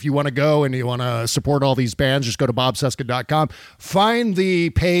bobcesca.com. If you want to go and you want to support all these bands, just go to bobcesca.com. Find the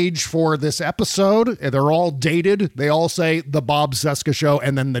page for this episode. They're all dated. They all say The Bob Cesca Show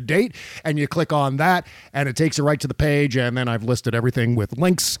and then the date, and you click on that, and it takes you right to the page, and then I've listed everything with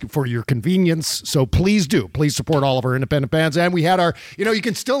links for your convenience. So please support all of our independent bands. And we had our, you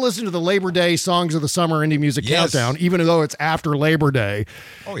can still listen to the Labor Day Songs of the Summer Indie Music Countdown, even though it's after Labor Day.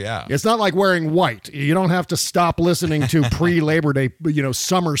 Oh, yeah. It's not like wearing white. You don't have to stop listening to pre-Labor Day,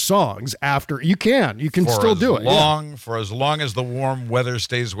 summer songs after. You can still do it. For as long as the warm weather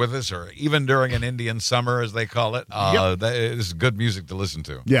stays with us, or even during an Indian summer, as they call it, that is good music to listen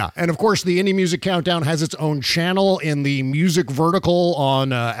to. Yeah. And of course, the Indie Music Countdown has its own channel in the music vertical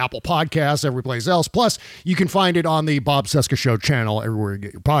on Apple Podcasts, every place else. Plus, you can find it on the Bob Cesca Show channel everywhere you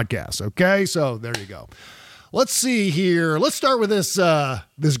get your podcasts. Okay, so there you go. Let's see here. Let's start with this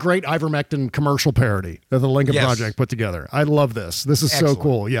great ivermectin commercial parody that the Lincoln Project put together. I love this. This is so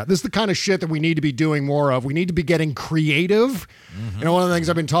cool. Yeah, this is the kind of shit that we need to be doing more of. We need to be getting creative. Mm-hmm. One of the things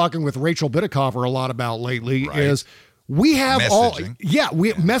I've been talking with Rachel Bittecover a lot about lately is we have messaging.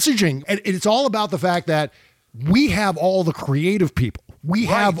 Messaging. And it's all about the fact that we have all the creative people. We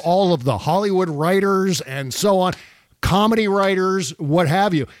have all of the Hollywood writers and so on, comedy writers, what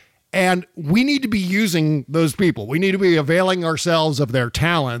have you. And we need to be using those people. We need to be availing ourselves of their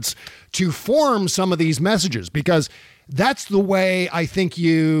talents to form some of these messages, because that's the way I think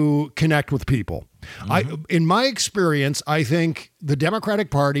you connect with people. Mm-hmm. In my experience, I think the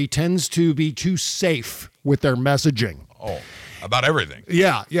Democratic Party tends to be too safe with their messaging. Oh, about everything.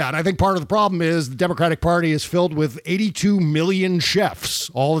 Yeah. And I think part of the problem is the Democratic Party is filled with 82 million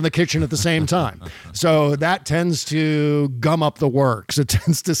chefs all in the kitchen at the same time. So that tends to gum up the works. It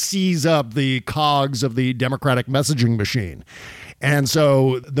tends to seize up the cogs of the Democratic messaging machine. And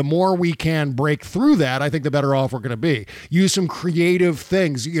so the more we can break through that, I think the better off we're going to be. Use some creative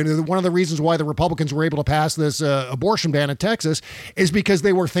things. One of the reasons why the Republicans were able to pass this abortion ban in Texas is because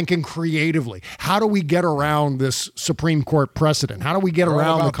they were thinking creatively. How do we get around this Supreme Court precedent? How do we get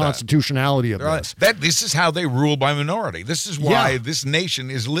around the constitutionality of this? This is how they rule by minority. This is why this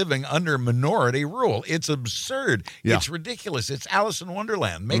nation is living under minority rule. It's absurd. Yeah. It's ridiculous. It's Alice in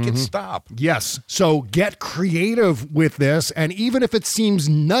Wonderland. Make it stop. Yes. So get creative with this, and even if it seems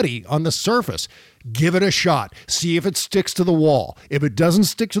nutty on the surface, give it a shot. See if it sticks to the wall. If it doesn't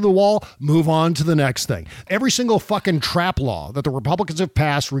stick to the wall, move on to the next thing. Every single fucking trap law that the Republicans have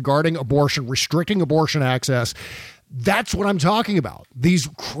passed regarding abortion, restricting abortion access, That's what I'm talking about. These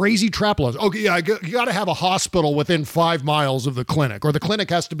crazy trap laws. Okay, yeah, you got to have a hospital within 5 miles of the clinic, or the clinic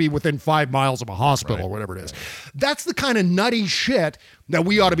has to be within 5 miles of a hospital, or whatever it is. That's the kind of nutty shit that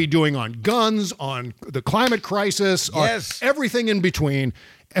we ought to be doing on guns, on the climate crisis, on everything in between.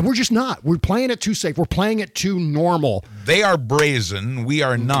 And we're just not. We're playing it too safe. We're playing it too normal. They are brazen. We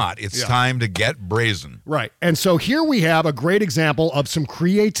are not. It's time to get brazen. Right. And so here we have a great example of some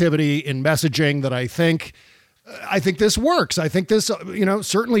creativity in messaging that I think this works. I think this,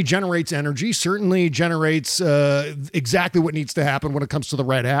 certainly generates energy, certainly generates exactly what needs to happen when it comes to the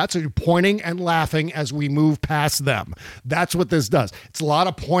red hats. So pointing and laughing as we move past them. That's what this does. It's a lot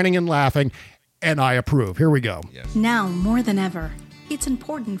of pointing and laughing, and I approve. Here we go. Yes. Now, more than ever, it's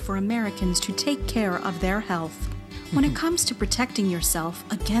important for Americans to take care of their health. When it comes to protecting yourself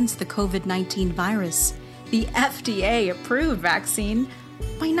against the COVID-19 virus, the FDA-approved vaccine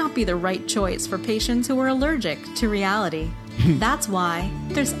might not be the right choice for patients who are allergic to reality. That's why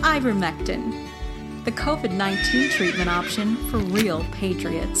there's ivermectin, the COVID-19 treatment option for real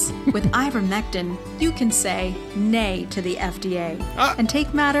patriots. With ivermectin, you can say nay to the FDA and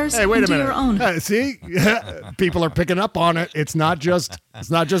take matters into your own. See, people are picking up on it. It's not just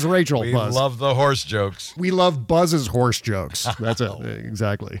Rachel. We Buzz. love the horse jokes. We love Buzz's horse jokes. That's it.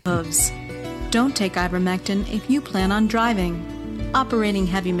 Exactly. Don't take ivermectin if you plan on driving, operating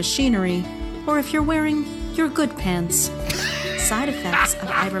heavy machinery, or if you're wearing your good pants. Side effects of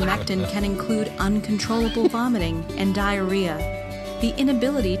ivermectin can include uncontrollable vomiting and diarrhea, the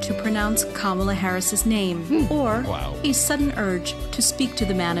inability to pronounce Kamala Harris's name, or a sudden urge to speak to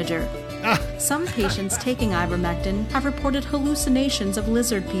the manager. Some patients taking ivermectin have reported hallucinations of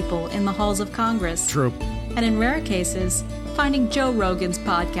lizard people in the halls of Congress. True. And in rare cases, finding Joe Rogan's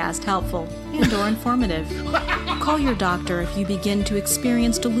podcast helpful and/or informative. Call your doctor if you begin to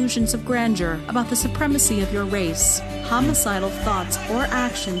experience delusions of grandeur about the supremacy of your race. Homicidal thoughts or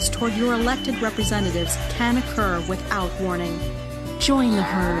actions toward your elected representatives can occur without warning. Join the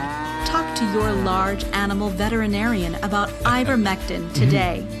herd. Talk to your large animal veterinarian about ivermectin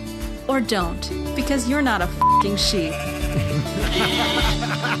today. Or don't, because you're not a f***ing sheep.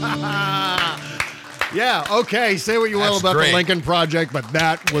 Yeah, okay, say what you will about the Lincoln Project, but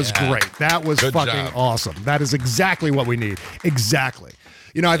that was great. That was fucking awesome. That is exactly what we need. Exactly.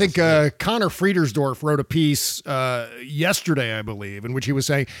 I think Connor Friedersdorf wrote a piece yesterday, I believe, in which he was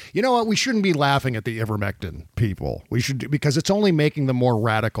saying, you know what, we shouldn't be laughing at the ivermectin people. We should, because it's only making them more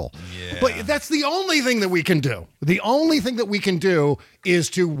radical. Yeah. But that's the only thing that we can do. The only thing that we can do is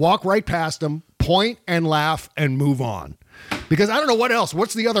to walk right past them, point and laugh and move on. Because I don't know what else.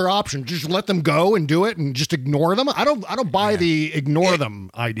 What's the other option? Just let them go and do it and just ignore them? I don't buy the ignore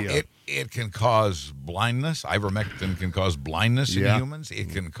them idea. It can cause blindness. Ivermectin can cause blindness in humans. It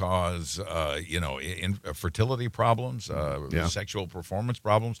can cause fertility problems, sexual performance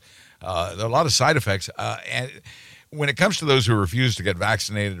problems. There are a lot of side effects. And when it comes to those who refuse to get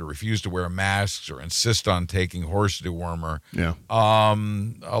vaccinated or refuse to wear masks or insist on taking horse dewormer,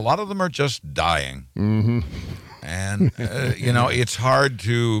 a lot of them are just dying. Mm-hmm. And, it's hard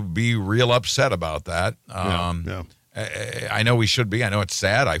to be real upset about that. I know we should be. I know it's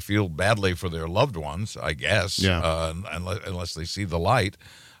sad. I feel badly for their loved ones, I guess, unless they see the light.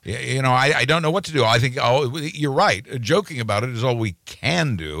 I don't know what to do. I think, you're right. Joking about it is all we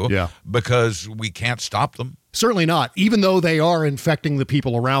can do because we can't stop them. Certainly not, even though they are infecting the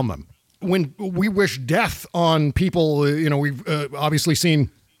people around them. When we wish death on people, we've obviously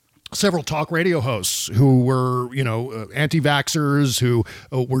seen several talk radio hosts who were, anti-vaxxers, who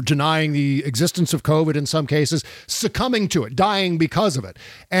were denying the existence of COVID in some cases, succumbing to it, dying because of it.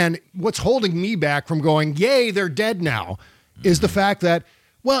 And what's holding me back from going, yay, they're dead now, is the fact that,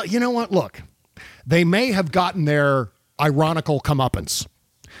 well, you know what? Look, they may have gotten their ironical comeuppance.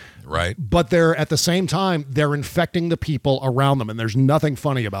 Right. But they're, at the same time, they're infecting the people around them, and there's nothing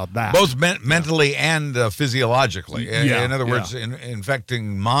funny about that. Both mentally and physiologically. In other words,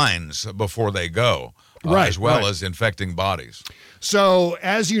 infecting minds before they go, as well as infecting bodies. So,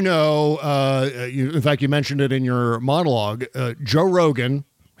 as you know, in fact, you mentioned it in your monologue, Joe Rogan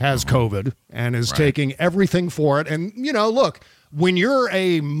has COVID and is taking everything for it. And, look, when you're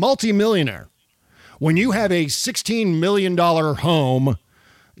a multimillionaire, when you have a $16 million home,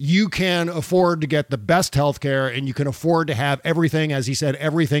 you can afford to get the best health care, and you can afford to have everything, as he said,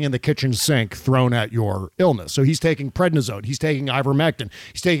 everything in the kitchen sink thrown at your illness. So he's taking prednisone, he's taking ivermectin,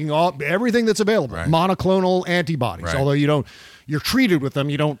 he's taking everything that's available, monoclonal antibodies. Although you're treated with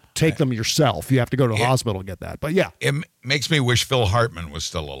them, you don't take them yourself. You have to go to a hospital to get that. But yeah. It makes me wish Phil Hartman was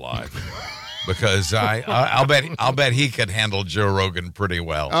still alive. because I'll bet he could handle Joe Rogan pretty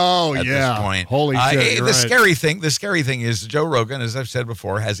well. Oh, at yeah. this point. Holy shit. The scary thing is Joe Rogan, as I've said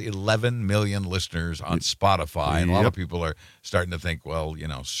before, has 11 million listeners on Spotify, and a lot of people are starting to think, well,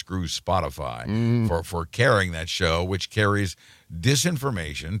 screw Spotify for carrying that show, which carries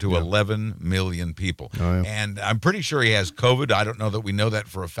disinformation to 11 million people. And I'm pretty sure he has COVID. I don't know that we know that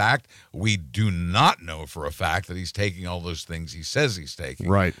for a fact. We do not know for a fact that he's taking all those things he says he's taking.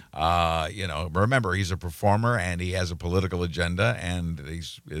 Right. Remember, he's a performer and he has a political agenda, and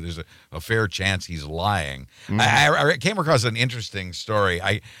it is a fair chance he's lying. I came across an interesting story.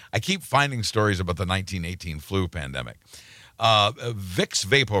 I keep finding stories about the 1918 flu pandemic. Vicks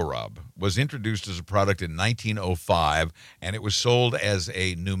VapoRub was introduced as a product in 1905, and it was sold as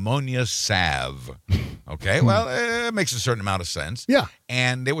a pneumonia salve. Okay, well, it makes a certain amount of sense. Yeah.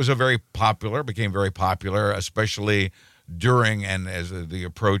 And it was became very popular, especially during and as the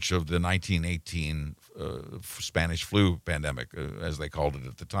approach of the 1918 Spanish flu pandemic, as they called it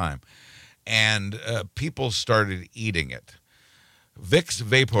at the time. And people started eating it. Vicks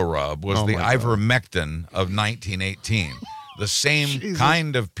VapoRub was the ivermectin of 1918. The same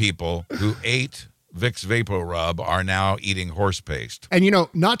kind of people who ate Vicks VapoRub are now eating horse paste. And,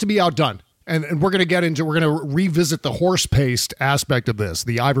 not to be outdone, and we're going to revisit the horse paste aspect of this,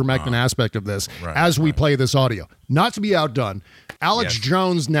 the ivermectin aspect of this, as we play this audio. Not to be outdone, Alex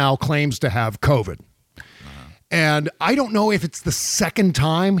Jones now claims to have COVID. And I don't know if it's the second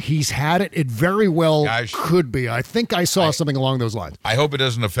time he's had it. It very well could be. I think I saw something along those lines. I hope it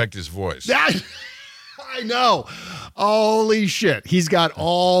doesn't affect his voice. I know. Holy shit. He's got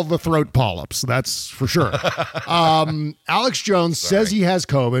all the throat polyps. That's for sure. Alex Jones says he has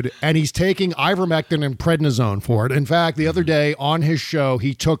COVID, and he's taking ivermectin and prednisone for it. In fact, the other day on his show,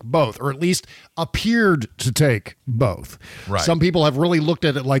 he took both, or at least appeared to take both. Right. Some people have really looked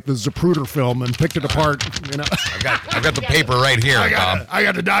at it like the Zapruder film and picked it apart. I got the paper right here, Bob. I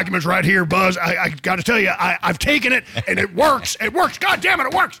got the documents right here, Buzz. I got to tell you, I've taken it, and it works. It works. God damn it,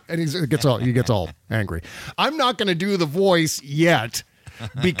 it works. And he gets all angry. I'm not going to do the voice yet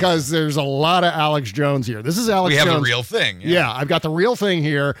because there's a lot of Alex Jones here. This is Alex Jones. We have the real thing. Yeah, I've got the real thing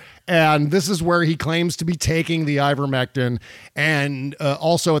here, and this is where he claims to be taking the ivermectin and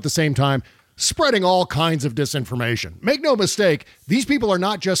also at the same time spreading all kinds of disinformation. Make no mistake, these people are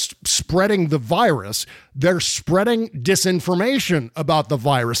not just spreading the virus, they're spreading disinformation about the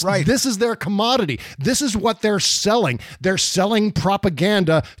virus. Right. This is their commodity. This is what they're selling. They're selling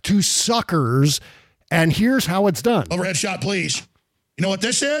propaganda to suckers, and here's how it's done. Overhead shot, please. You know what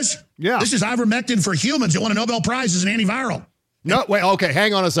this is? Yeah. This is ivermectin for humans that won a Nobel Prize as an antiviral. No, wait, okay,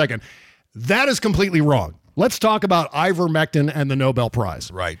 hang on a second. That is completely wrong. Let's talk about ivermectin and the Nobel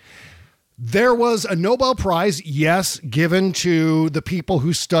Prize. Right. There was a Nobel Prize, yes, given to the people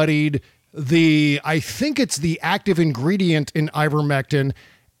who studied I think it's the active ingredient in ivermectin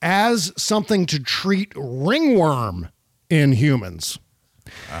as something to treat ringworm in humans.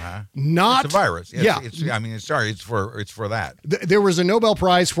 Not it's a virus. It's for that. There was a Nobel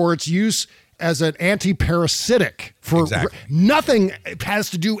Prize for its use as an anti-parasitic. Exactly. Nothing has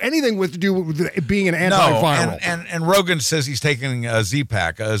to do anything with it being an antiviral. And Rogan says he's taking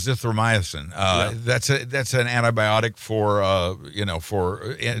Z-Pak, azithromycin. That's an antibiotic for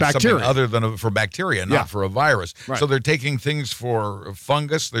bacteria. Something other than for bacteria, not for a virus. Right. So they're taking things for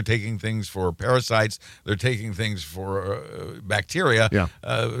fungus, they're taking things for parasites, they're taking things for bacteria. Yeah.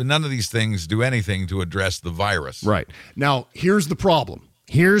 None of these things do anything to address the virus. Right. Now, here's the problem.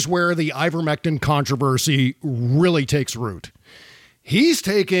 Here's where the ivermectin controversy really takes root. He's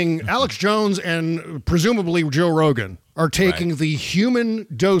taking, Alex Jones and presumably Joe Rogan are taking the human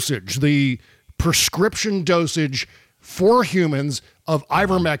dosage, the prescription dosage for humans of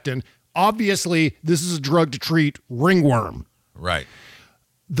ivermectin. Obviously, this is a drug to treat ringworm. Right.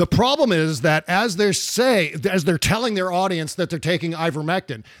 The problem is that as they're telling their audience that they're taking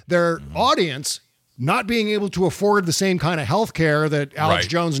ivermectin, their audience, not being able to afford the same kind of health care that Alex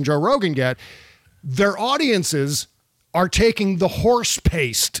Jones and Joe Rogan get, their audiences are taking the horse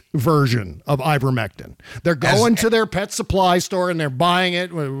paste version of ivermectin. They're going to their pet supply store and they're buying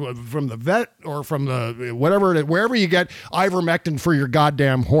it from the vet or from the wherever you get ivermectin for your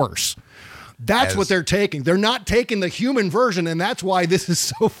goddamn horse. That's what they're taking. They're not taking the human version, and that's why this is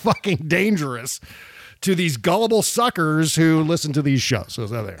so fucking dangerous to these gullible suckers who listen to these shows. So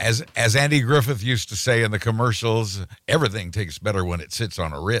there. As Andy Griffith used to say in the commercials, everything tastes better when it sits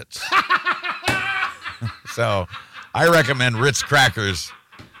on a Ritz. So I recommend Ritz crackers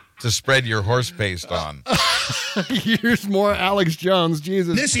to spread your horse paste on. Here's more Alex Jones.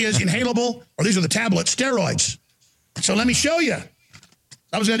 Jesus. This is inhalable, or these are the tablet steroids. So let me show you.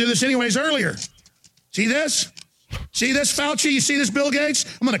 I was going to do this anyways earlier. See this? See this, Fauci? You see this, Bill Gates?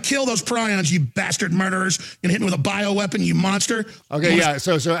 I'm going to kill those prions, you bastard murderers. Going to hit me with a bioweapon, you monster. Okay, yeah.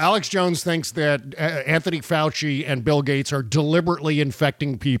 So Alex Jones thinks that Anthony Fauci and Bill Gates are deliberately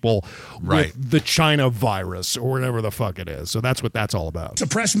infecting people with the China virus or whatever the fuck it is. So that's what that's all about.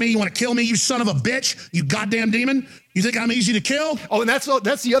 Suppress me? You want to kill me, you son of a bitch? You goddamn demon? You think I'm easy to kill? Oh, and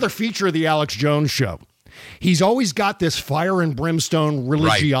that's the other feature of the Alex Jones show. He's always got this fire and brimstone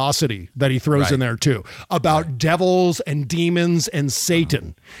religiosity that he throws in there too, about devils and demons and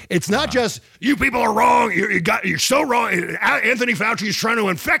Satan. It's not just, you people are wrong, you're so wrong, Anthony Fauci is trying to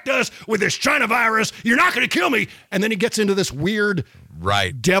infect us with this China virus, you're not going to kill me. And then he gets into this weird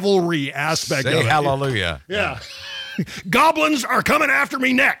devilry aspect of it. Say hallelujah. Yeah. Goblins are coming after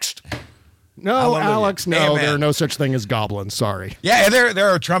me next. No, Hallelujah. Alex, no, Amen. there are no such thing as goblins. Sorry. Yeah, there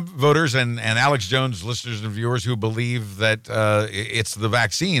are Trump voters and Alex Jones listeners and viewers who believe that it's the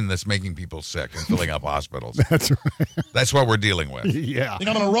vaccine that's making people sick and filling up hospitals. That's right. That's what we're dealing with. Yeah. Think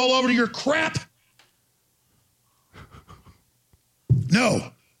I'm going to roll over to your crap?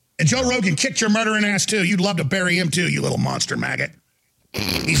 No. And Joe Rogan kicked your murdering ass, too. You'd love to bury him, too, you little monster maggot.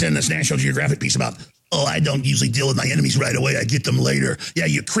 He's in this National Geographic piece about, I don't usually deal with my enemies right away. I get them later. Yeah,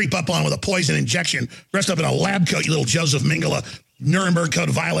 you creep up on with a poison injection, dressed up in a lab coat, you little Joseph Mengele, Nuremberg Code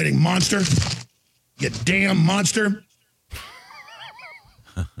violating monster. You damn monster.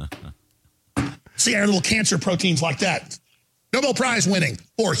 See our little cancer proteins like that. Nobel Prize winning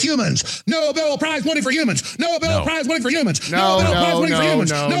for humans. Nobel Prize winning for humans. Nobel Prize winning for humans. Nobel Prize winning for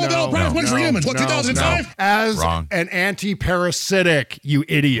humans. Nobel Prize winning for humans. What, 2005? As an anti-parasitic, you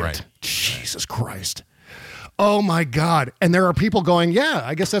idiot. Right. Jesus Christ. Oh, my God. And there are people going, yeah,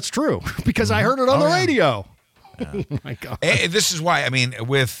 I guess that's true because I heard it on the radio. Oh, my God. This is why, I mean,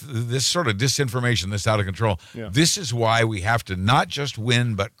 with this sort of disinformation that's out of control, this is why we have to not just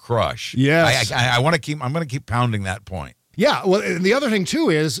win, but crush. Yes. I'm going to keep pounding that point. Yeah, well, and the other thing, too,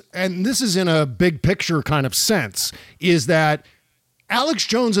 is, and this is in a big picture kind of sense, is that Alex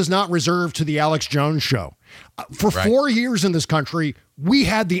Jones is not reserved to the Alex Jones show. For 4 years in this country, we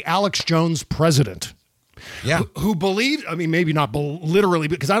had the Alex Jones president. Yeah. Who believed, I mean, maybe not literally,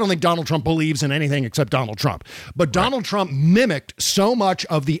 because I don't think Donald Trump believes in anything except Donald Trump. But Donald Trump mimicked so much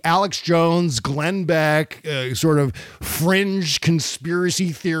of the Alex Jones, Glenn Beck sort of fringe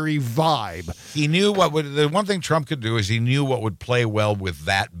conspiracy theory vibe. He knew the one thing Trump could do is he knew what would play well with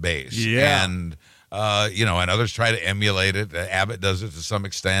that base. Yeah. And, and others try to emulate it. Abbott does it to some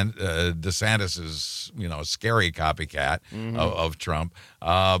extent. DeSantis is, a scary copycat of Trump.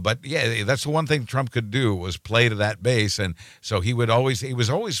 But yeah, that's the one thing Trump could do was play to that base. And so he was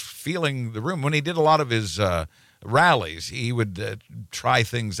always feeling the room. When he did a lot of his rallies, he would try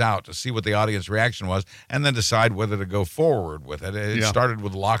things out to see what the audience reaction was and then decide whether to go forward with it. It started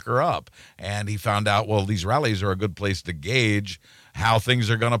with lock her up. And he found out, well, these rallies are a good place to gauge how things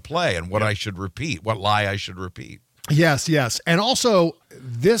are going to play and what I should repeat, what lie I should repeat. Yes. And also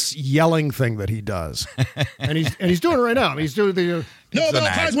this yelling thing that he does. and he's doing it right now. He's doing the Nobel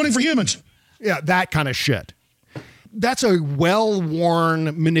Prize winning for humans. Yeah, that kind of shit. That's a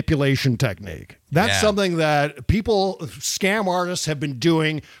well-worn manipulation technique. That's something that scam artists have been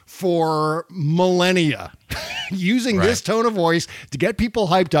doing for millennia, using this tone of voice to get people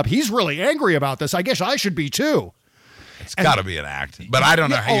hyped up. He's really angry about this. I guess I should be too. It's got to be an act. But I don't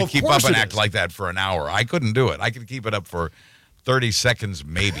know how you keep up an act like that for an hour. I couldn't do it. I could keep it up for 30 seconds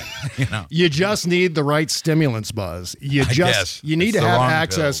maybe. You just need the right stimulants, Buzz. You need to have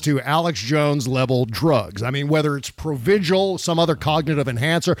access to Alex Jones level drugs. I mean, whether it's Provigil, some other cognitive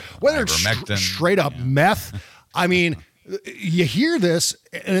enhancer, whether it's straight up meth. I mean, you hear this,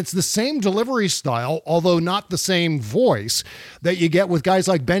 and it's the same delivery style, although not the same voice that you get with guys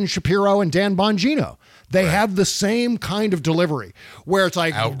like Ben Shapiro and Dan Bongino. They have the same kind of delivery where it's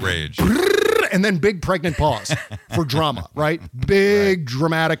like outrage. And then big pregnant pause for drama, right? Big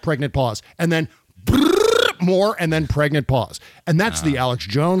dramatic pregnant pause. And then more and then pregnant pause. And that's the Alex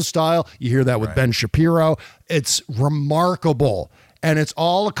Jones style. You hear that with Ben Shapiro. It's remarkable. And it's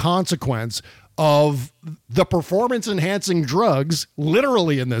all a consequence of the performance-enhancing drugs,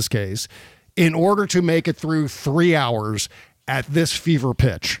 literally in this case, in order to make it through 3 hours at this fever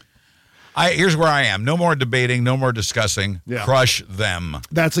pitch. Here's where I am. No more debating, no more discussing. Crush them.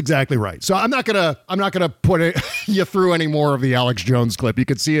 That's exactly right. So I'm not gonna put you through any more of the Alex Jones clip. You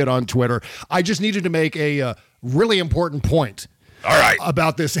could see it on Twitter. I just needed to make a really important point. All right.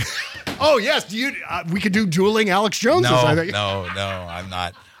 About this. Oh yes, we could do dueling Alex Joneses. No, I'm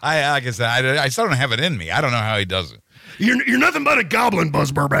not. Like I said, I still don't have it in me. I don't know how he does it. You're nothing but a goblin,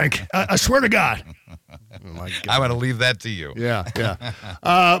 Buzz Burbank. I swear to God. my God. I'm going to leave that to you.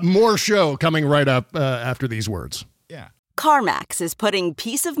 Yeah. More show coming right up after these words. Yeah. CarMax is putting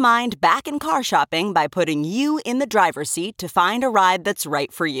peace of mind back in car shopping by putting you in the driver's seat to find a ride that's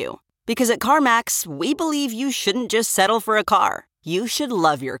right for you. Because at CarMax, we believe you shouldn't just settle for a car. You should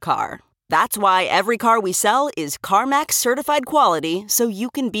love your car. That's why every car we sell is CarMax certified quality, so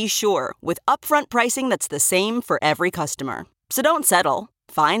you can be sure with upfront pricing that's the same for every customer. So don't settle.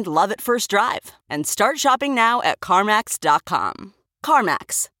 Find love at first drive and start shopping now at CarMax.com.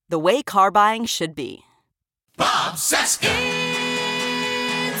 CarMax, the way car buying should be. Bob Cesca.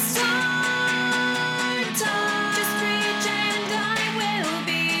 It's time. Just reach and I will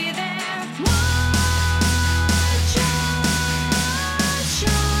be there. Watch us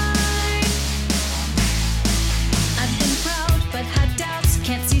shine. I've been proud but had doubts,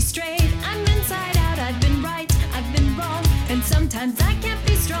 can't see straight. I'm inside out, I've been right, I've been wrong, and sometimes I can't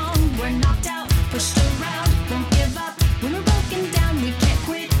be strong. We're knocked out, pushed around, won't give up. When we're broken down, we can't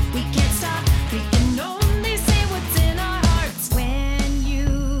quit, we can't stop. We can only say what's in our hearts when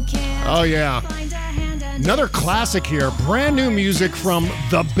you can't. Oh, yeah. Another classic here. Brand new music from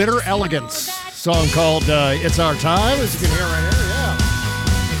The Bitter Elegance. Song called It's Our Time, as you can hear right here.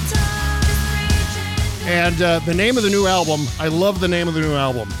 Yeah. And the name of the new album, I love the name of the new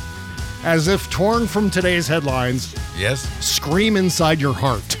album. As if torn from today's headlines. Yes. Scream Inside Your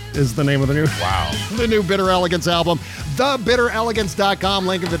Heart is the name of the new the new Bitter Elegance album. TheBitterElegance.com,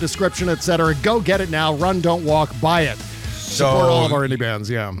 link in the description, etc. Go get it now. Run, don't walk. Buy it. Support all of our indie bands,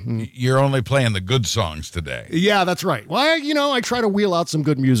 yeah. You're only playing the good songs today. Yeah, that's right. Well, I try to wheel out some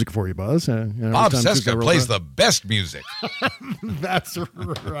good music for you, Buzz. Bob Cesca plays the best music. That's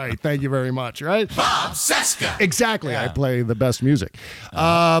right. Thank you very much, right? Bob Cesca. Exactly. Yeah. I play the best music.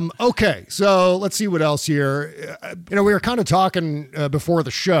 Okay, so let's see what else here. We were kind of talking before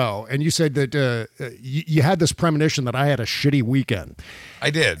the show, and you said that you had this premonition that I had a shitty weekend.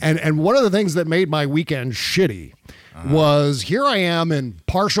 I did. And one of the things that made my weekend shitty was here I am in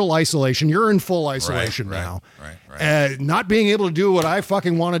partial isolation. You're in full isolation now. Right. Not being able to do what I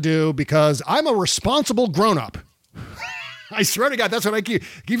fucking want to do because I'm a responsible grown-up. I swear to God, that's what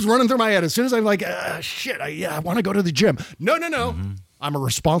keeps running through my head. As soon as I'm like, shit, I want to go to the gym. No. Mm-hmm. I'm a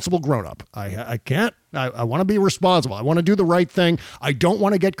responsible grown-up. I can't. I want to be responsible. I want to do the right thing. I don't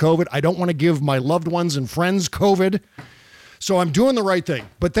want to get COVID. I don't want to give my loved ones and friends COVID. So I'm doing the right thing.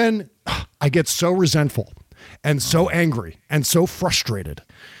 But then I get so resentful and so angry and so frustrated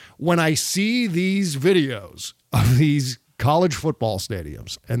when I see these videos of these college football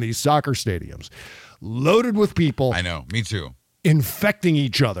stadiums and these soccer stadiums loaded with people. I know, me too. Infecting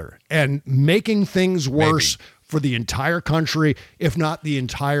each other and making things worse for the entire country, if not the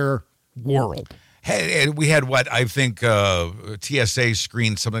entire world. Hey, we had what I think TSA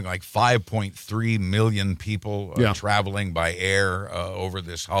screened something like 5.3 million people traveling by air over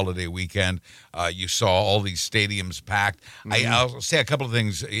this holiday weekend. You saw all these stadiums packed. Mm-hmm. I'll say a couple of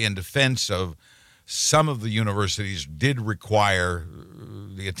things in defense of some of the universities did require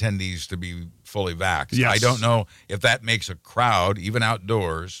the attendees to be fully vaxxed. Yes. I don't know if that makes a crowd, even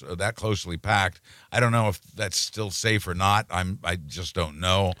outdoors, that closely packed. I don't know if that's still safe or not. I just don't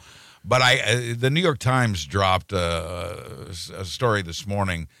know. But the New York Times dropped a story this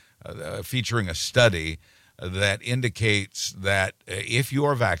morning featuring a study that indicates that if you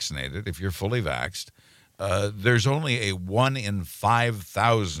are vaccinated, if you're fully vaxxed, there's only a 1 in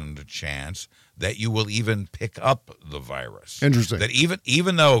 5,000 chance that you will even pick up the virus. Interesting. That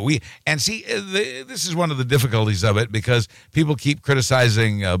even though this is one of the difficulties of it because people keep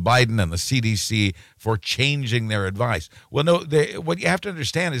criticizing Biden and the CDC for changing their advice. Well, no, what you have to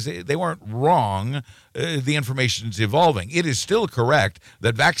understand is they weren't wrong. The information is evolving. It is still correct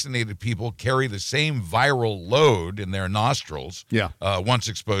that vaccinated people carry the same viral load in their nostrils once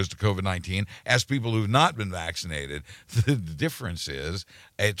exposed to COVID-19 as people who've not been vaccinated. The difference is,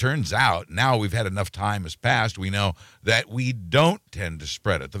 it turns out, now we've had enough time has passed, we know that we don't tend to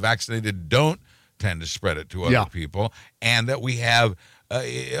spread it. The vaccinated don't tend to spread it to other people, and that we have,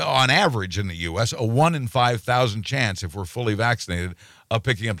 on average in the U.S., a 1 in 5,000 chance, if we're fully vaccinated, of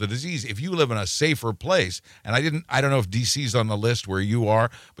picking up the disease. If you live in a safer place, and I don't know if D.C.'s on the list where you are,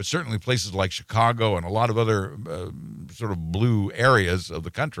 but certainly places like Chicago and a lot of other sort of blue areas of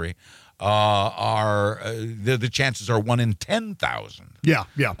the country, the chances are 1 in 10,000. Yeah.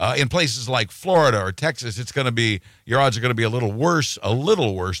 In places like Florida or Texas, your odds are going to be a little worse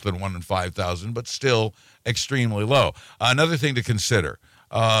than 1 in 5,000, but still extremely low. Another thing to consider.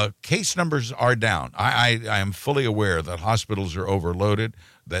 Case numbers are down. I am fully aware that hospitals are overloaded,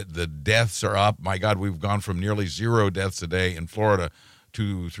 that the deaths are up. My God, we've gone from nearly 0 deaths a day in Florida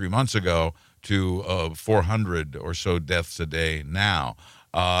 2-3 months ago to 400 or so deaths a day now.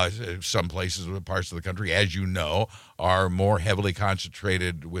 Some places, parts of the country, as you know, are more heavily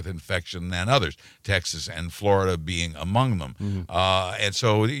concentrated with infection than others, Texas and Florida being among them. And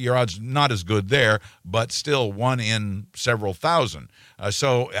so your odds not as good there, but still 1 in several thousand.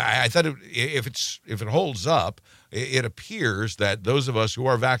 So I thought if it holds up, it appears that those of us who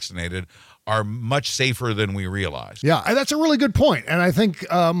are vaccinated are much safer than we realize. Yeah, that's a really good point. And I think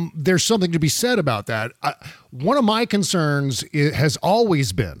there's something to be said about that. One of my concerns has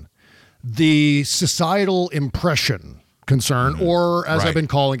always been the societal impression concern, or as I've been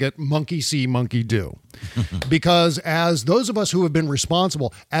calling it, monkey see, monkey do. Because as those of us who have been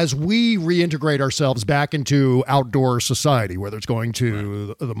responsible, as we reintegrate ourselves back into outdoor society, whether it's going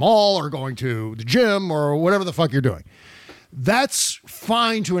to the mall or going to the gym or whatever the fuck you're doing, that's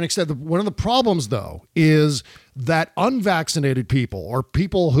fine to an extent. One of the problems, though, is that unvaccinated people or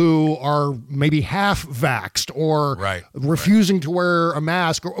people who are maybe half vaxxed or refusing to wear a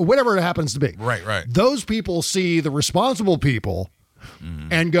mask or whatever it happens to be. Those people see the responsible people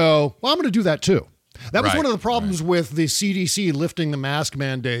and go, well, I'm going to do that too. That was one of the problems with the CDC lifting the mask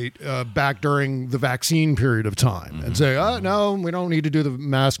mandate back during the vaccine period of time and say, no, we don't need to do the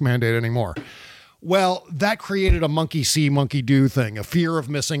mask mandate anymore. Well, that created a monkey see, monkey do thing, a fear of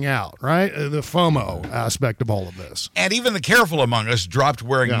missing out, right? The FOMO aspect of all of this. And even the careful among us dropped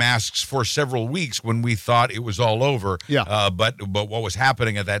wearing masks for several weeks when we thought it was all over. But what was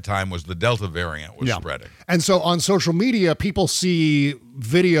happening at that time was the Delta variant was spreading. And so on social media, people see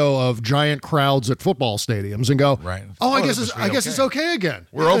video of giant crowds at football stadiums and go, I guess it's okay again.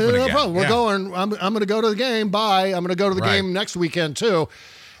 We're open again. Problem. We're going, I'm going to go to the game. Bye. I'm going to go to the game next weekend too.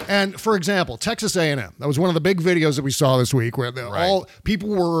 And for example, Texas A&M, that was one of the big videos that we saw this week where all people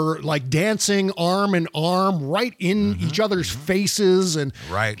were like dancing arm in arm right in each other's faces. And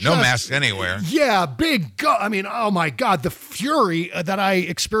no masks anywhere. Yeah, I mean, oh my God, the fury that I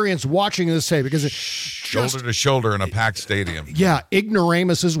experienced watching this tape because it's shoulder to shoulder in a packed stadium. Yeah,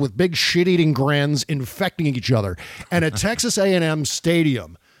 ignoramuses with big shit-eating grins infecting each other. And at Texas A&M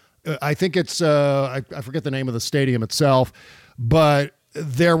Stadium, I think it's, I forget the name of the stadium itself, but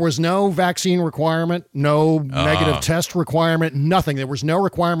there was no vaccine requirement, no negative test requirement, nothing. There was no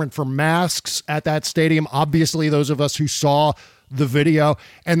requirement for masks at that stadium. Obviously, those of us who saw the video.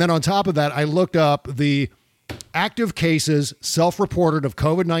 And then on top of that, I looked up the active cases self-reported of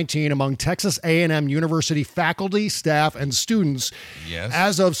COVID-19 among Texas A&M University faculty, staff, and students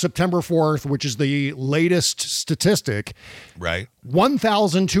as of September 4th, which is the latest statistic.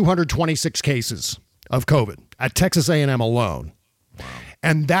 1,226 cases of COVID at Texas A&M alone.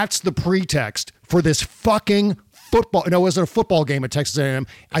 And that's the pretext for this fucking football. No, it wasn't a football game at Texas A&M.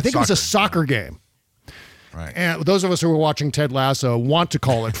 I think it was a soccer game. And those of us who were watching Ted Lasso want to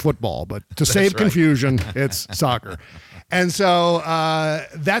call it football, but to save confusion, it's soccer. And so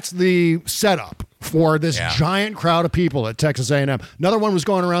that's the setup for this giant crowd of people at Texas A&M. Another one was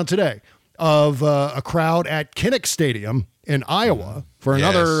going around today of a crowd at Kinnick Stadium in Iowa for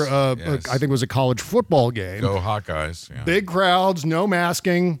another, I think it was a college football game. Go Hawkeyes. Yeah. Big crowds, no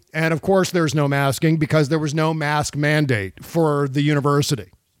masking. And of course there's no masking because there was no mask mandate for the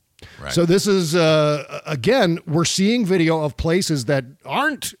university. So this is, again, we're seeing video of places that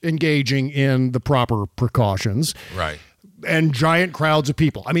aren't engaging in the proper precautions. And giant crowds of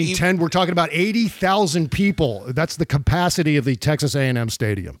people. I mean, we're talking about 80,000 people. That's the capacity of the Texas A&M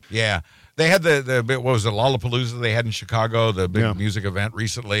Stadium. Yeah. They had what was it, Lollapalooza they had in Chicago, the big music event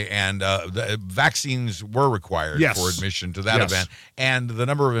recently, and the vaccines were required for admission to that event, and the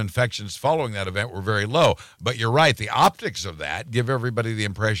number of infections following that event were very low. But you're right, the optics of that give everybody the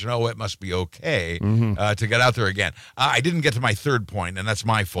impression, it must be okay to get out there again. I didn't get to my third point, and that's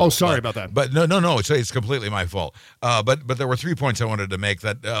my fault. Oh, sorry about that. But no, it's completely my fault. But there were 3 points I wanted to make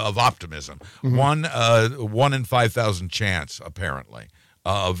that of optimism. One in 5,000 chance, apparently,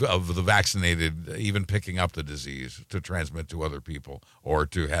 of the vaccinated even picking up the disease to transmit to other people or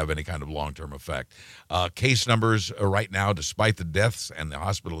to have any kind of long-term effect. Case numbers right now, despite the deaths and the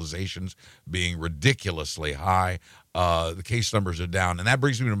hospitalizations being ridiculously high, the case numbers are down. And that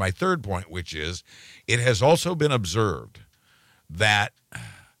brings me to my third point, which is it has also been observed that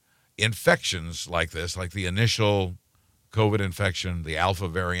infections like this, like the initial COVID infection, the Alpha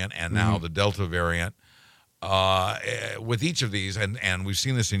variant, and now the Delta variant, with each of these, and we've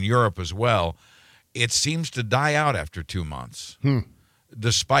seen this in Europe as well, it seems to die out after 2 months,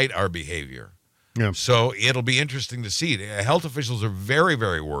 despite our behavior. So it'll be interesting to see. Health officials are very,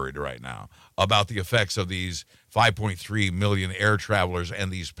 very worried right now about the effects of these 5.3 million air travelers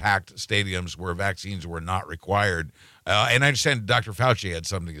and these packed stadiums where vaccines were not required And I understand Dr. Fauci had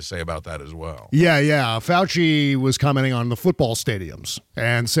something to say about that as well. Yeah. Fauci was commenting on the football stadiums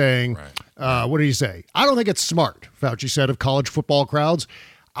and saying, what did he say? I don't think it's smart, Fauci said, of college football crowds.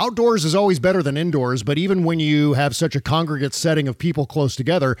 Outdoors is always better than indoors, but even when you have such a congregate setting of people close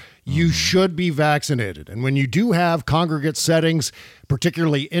together, you should be vaccinated. And when you do have congregate settings,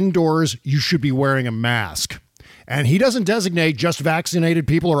 particularly indoors, you should be wearing a mask. And he doesn't designate just vaccinated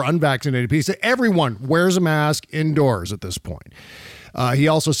people or unvaccinated people. He said everyone wears a mask indoors at this point. He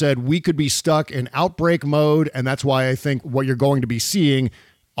also said we could be stuck in outbreak mode, and that's why I think what you're going to be seeing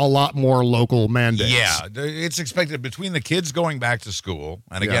a lot more local mandates. Yeah, it's expected between the kids going back to school,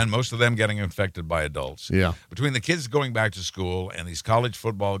 and again, most of them getting infected by adults. Yeah. Between the kids going back to school and these college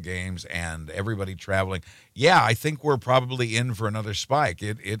football games and everybody traveling, I think we're probably in for another spike.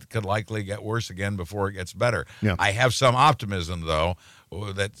 It could likely get worse again before it gets better. Yeah. I have some optimism, though,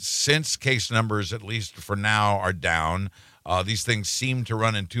 that since case numbers, at least for now, are down, these things seem to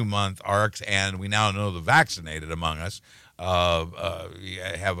run in 2-month arcs, and we now know the vaccinated among us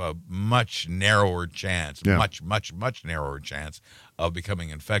have a much narrower chance, much narrower chance of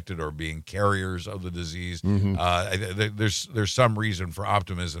becoming infected or being carriers of the disease. There's some reason for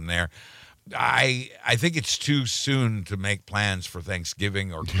optimism there. I think it's too soon to make plans for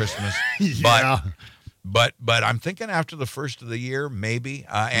Thanksgiving or Christmas, but I'm thinking after the first of the year, maybe.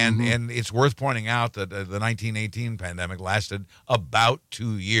 And it's worth pointing out that the 1918 pandemic lasted about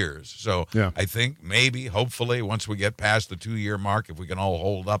 2 years. So I think maybe, hopefully, once we get past the 2-year mark, if we can all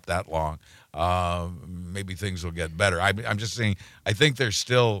hold up that long, maybe things will get better. I'm just saying, I think there's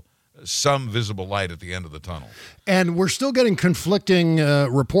still some visible light at the end of the tunnel. And we're still getting conflicting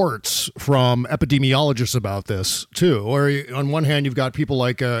reports from epidemiologists about this, too. Or on one hand, you've got people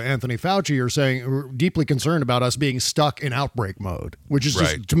like Anthony Fauci are saying we're deeply concerned about us being stuck in outbreak mode, which is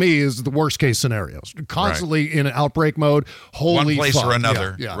just, to me, is the worst case scenario. Constantly in outbreak mode, holy one place fuck. or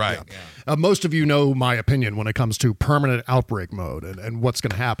another. Yeah. Most of you know my opinion when it comes to permanent outbreak mode and what's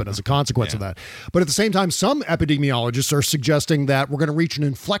going to happen as a consequence of that. But at the same time, some epidemiologists are suggesting that we're going to reach an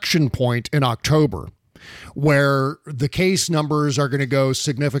inflection point in October where the case numbers are going to go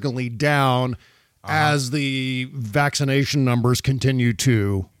significantly down as the vaccination numbers continue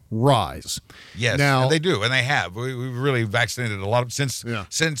to rise. Yes, now, and they do, and they have. We've really vaccinated a lot of since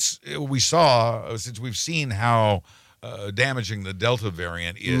we've seen how damaging the Delta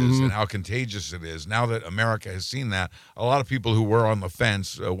variant is and how contagious it is. Now that America has seen that, a lot of people who were on the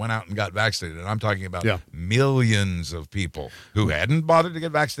fence went out and got vaccinated. And I'm talking about millions of people who hadn't bothered to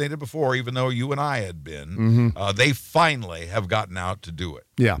get vaccinated before, even though you and I had been. They finally have gotten out to do it.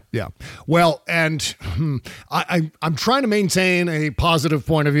 Yeah. Well, and I'm trying to maintain a positive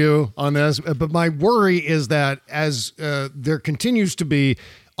point of view on this, but my worry is that as there continues to be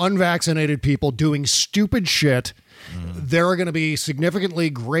unvaccinated people doing stupid shit, there are going to be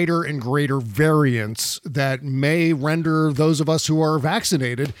significantly greater and greater variants that may render those of us who are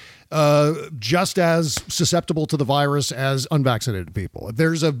vaccinated just as susceptible to the virus as unvaccinated people. If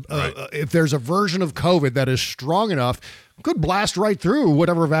there's a version of COVID that is strong enough, could blast right through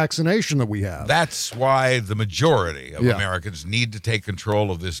whatever vaccination that we have. That's why the majority of Americans need to take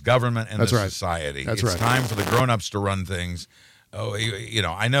control of this government and society. It's time for the grown-ups to run things. Oh,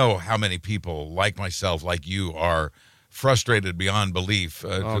 I know how many people like myself, like you, are frustrated beyond belief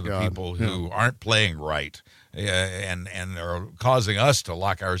the people who aren't playing right and are causing us to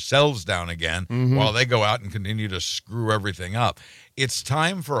lock ourselves down again while they go out and continue to screw everything up. It's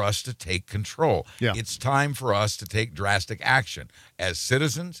time for us to take control. It's time for us to take drastic action. As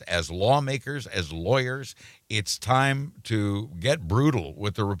citizens, as lawmakers, as lawyers, it's time to get brutal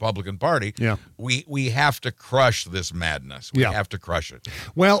with the Republican Party. We have to crush this madness. We have to crush it.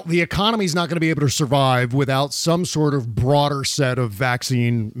 Well, the economy's not going to be able to survive without some sort of broader set of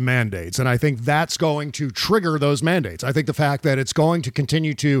vaccine mandates. And I think that's going to trigger those mandates. I think the fact that it's going to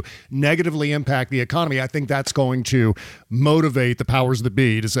continue to negatively impact the economy, I think that's going to motivate the powers that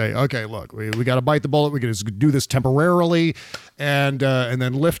be to say, okay, look, we got to bite the bullet. We can just do this temporarily and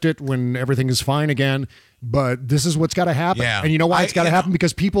then lift it when everything is fine again. But this is what's got to happen. And you know why it's got to happen?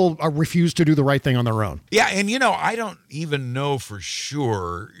 Because people refuse to do the right thing on their own. And I don't even know for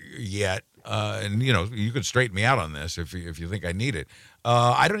sure yet. And you could straighten me out on this if you think I need it.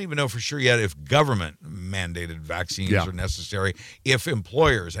 I don't even know for sure yet if government mandated vaccines are necessary, if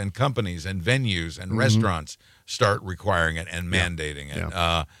employers and companies and venues and restaurants start requiring it and mandating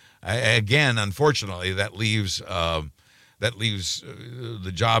it. Again, unfortunately, that leaves the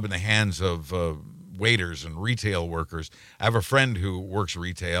job in the hands of waiters and retail workers. I have a friend who works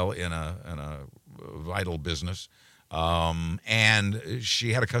retail in a vital business, and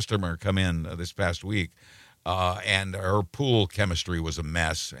she had a customer come in this past week and her pool chemistry was a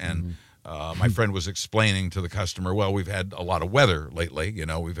mess. And my friend was explaining to the customer, well, we've had a lot of weather lately,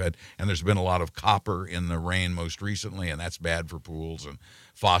 and there's been a lot of copper in the rain most recently, and that's bad for pools and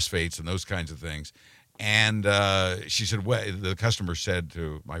phosphates and those kinds of things. And she said, well, the customer said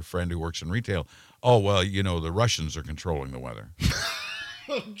to my friend who works in retail, oh, well, the Russians are controlling the weather.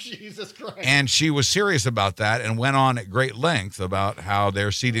 Oh, Jesus Christ. And she was serious about that and went on at great length about how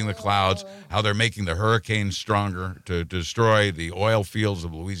they're seeding the clouds, how they're making the hurricanes stronger to destroy the oil fields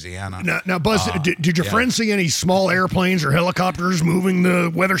of Louisiana. Now Buzz, did your friend see any small airplanes or helicopters moving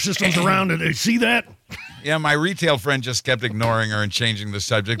the weather systems around? Did they see that? Yeah, my retail friend just kept ignoring her and changing the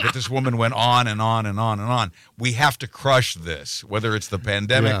subject, but this woman went on and on and on and on. We have to crush this, whether it's the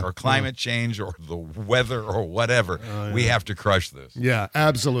pandemic or climate change or the weather or whatever. We have to crush this. Yeah,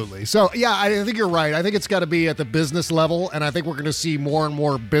 absolutely. So, yeah, I think you're right. I think it's got to be at the business level, and I think we're going to see more and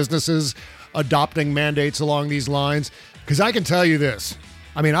more businesses adopting mandates along these lines, because I can tell you this.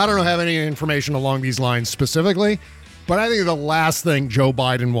 I mean, I don't have any information along these lines specifically, but I think the last thing Joe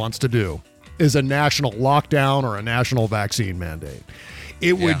Biden wants to do is a national lockdown or a national vaccine mandate.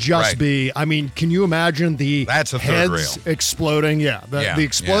 It would just be, I mean, can you imagine the heads exploding? The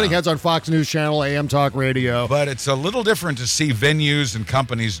exploding heads on Fox News Channel, AM Talk Radio. But it's a little different to see venues and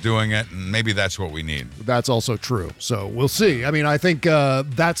companies doing it, and maybe that's what we need. That's also true. So we'll see. I mean, I think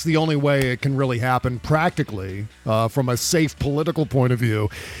that's the only way it can really happen practically from a safe political point of view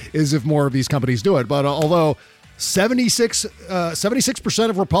is if more of these companies do it. But although 76%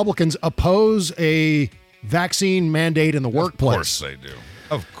 of Republicans oppose a vaccine mandate in the workplace. Of course they do.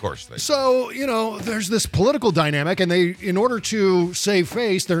 Of course they do. So, there's this political dynamic, and they, in order to save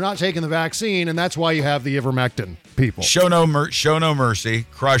face, they're not taking the vaccine, and that's why you have the ivermectin people. Show no mercy.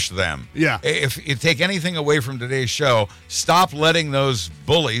 Crush them. Yeah. If you take anything away from today's show, stop letting those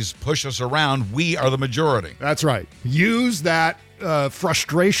bullies push us around. We are the majority. That's right. Use that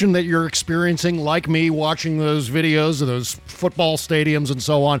frustration that you're experiencing, like me, watching those videos of those football stadiums and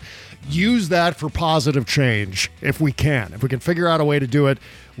so on. Use that for positive change if we can. If we can figure out a way to do it,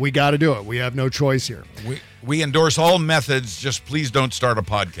 we got to do it. We have no choice here. We endorse all methods. Just please don't start a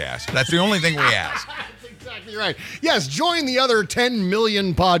podcast. That's the only thing we ask. That's exactly right. Yes, join the other 10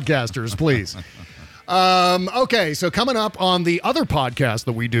 million podcasters, please. Okay, so coming up on the other podcast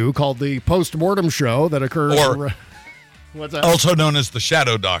that we do called the Postmortem Show that occurs... What's that? Also known as the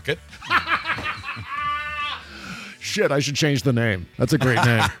Shadow Docket. Shit, I should change the name. That's a great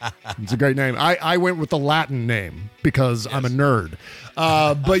name. It's a great name. I went with the Latin name because I'm a nerd.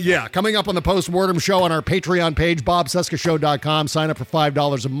 But yeah, coming up on the Postmortem Show on our Patreon page, bobcescashow.com. Sign up for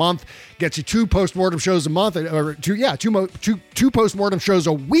 $5 a month. Gets you 2 Postmortem shows a month, or two Postmortem shows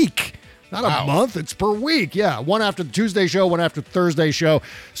a week. Not a month, it's per week. Yeah, one after the Tuesday show, one after the Thursday show.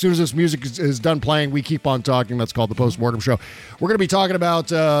 As soon as this music is done playing, we keep on talking. That's called the Postmortem Show. We're going to be talking about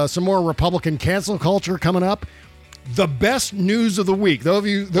some more Republican cancel culture coming up. The best news of the week.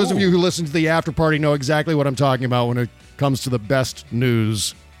 Those of you who listen to the after party know exactly what I'm talking about when it comes to the best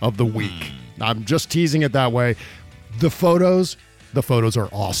news of the week. I'm just teasing it that way. The photos are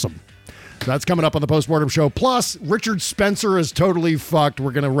awesome. That's coming up on the Postmortem Show. Plus, Richard Spencer is totally fucked.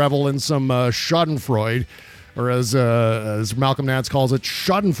 We're going to revel in some Schadenfreude, or as Malcolm Nance calls it,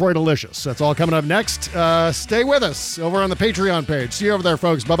 Schadenfreude-delicious. That's all coming up next. Stay with us over on the Patreon page. See you over there,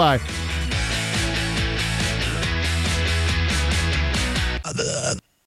 folks. Bye-bye.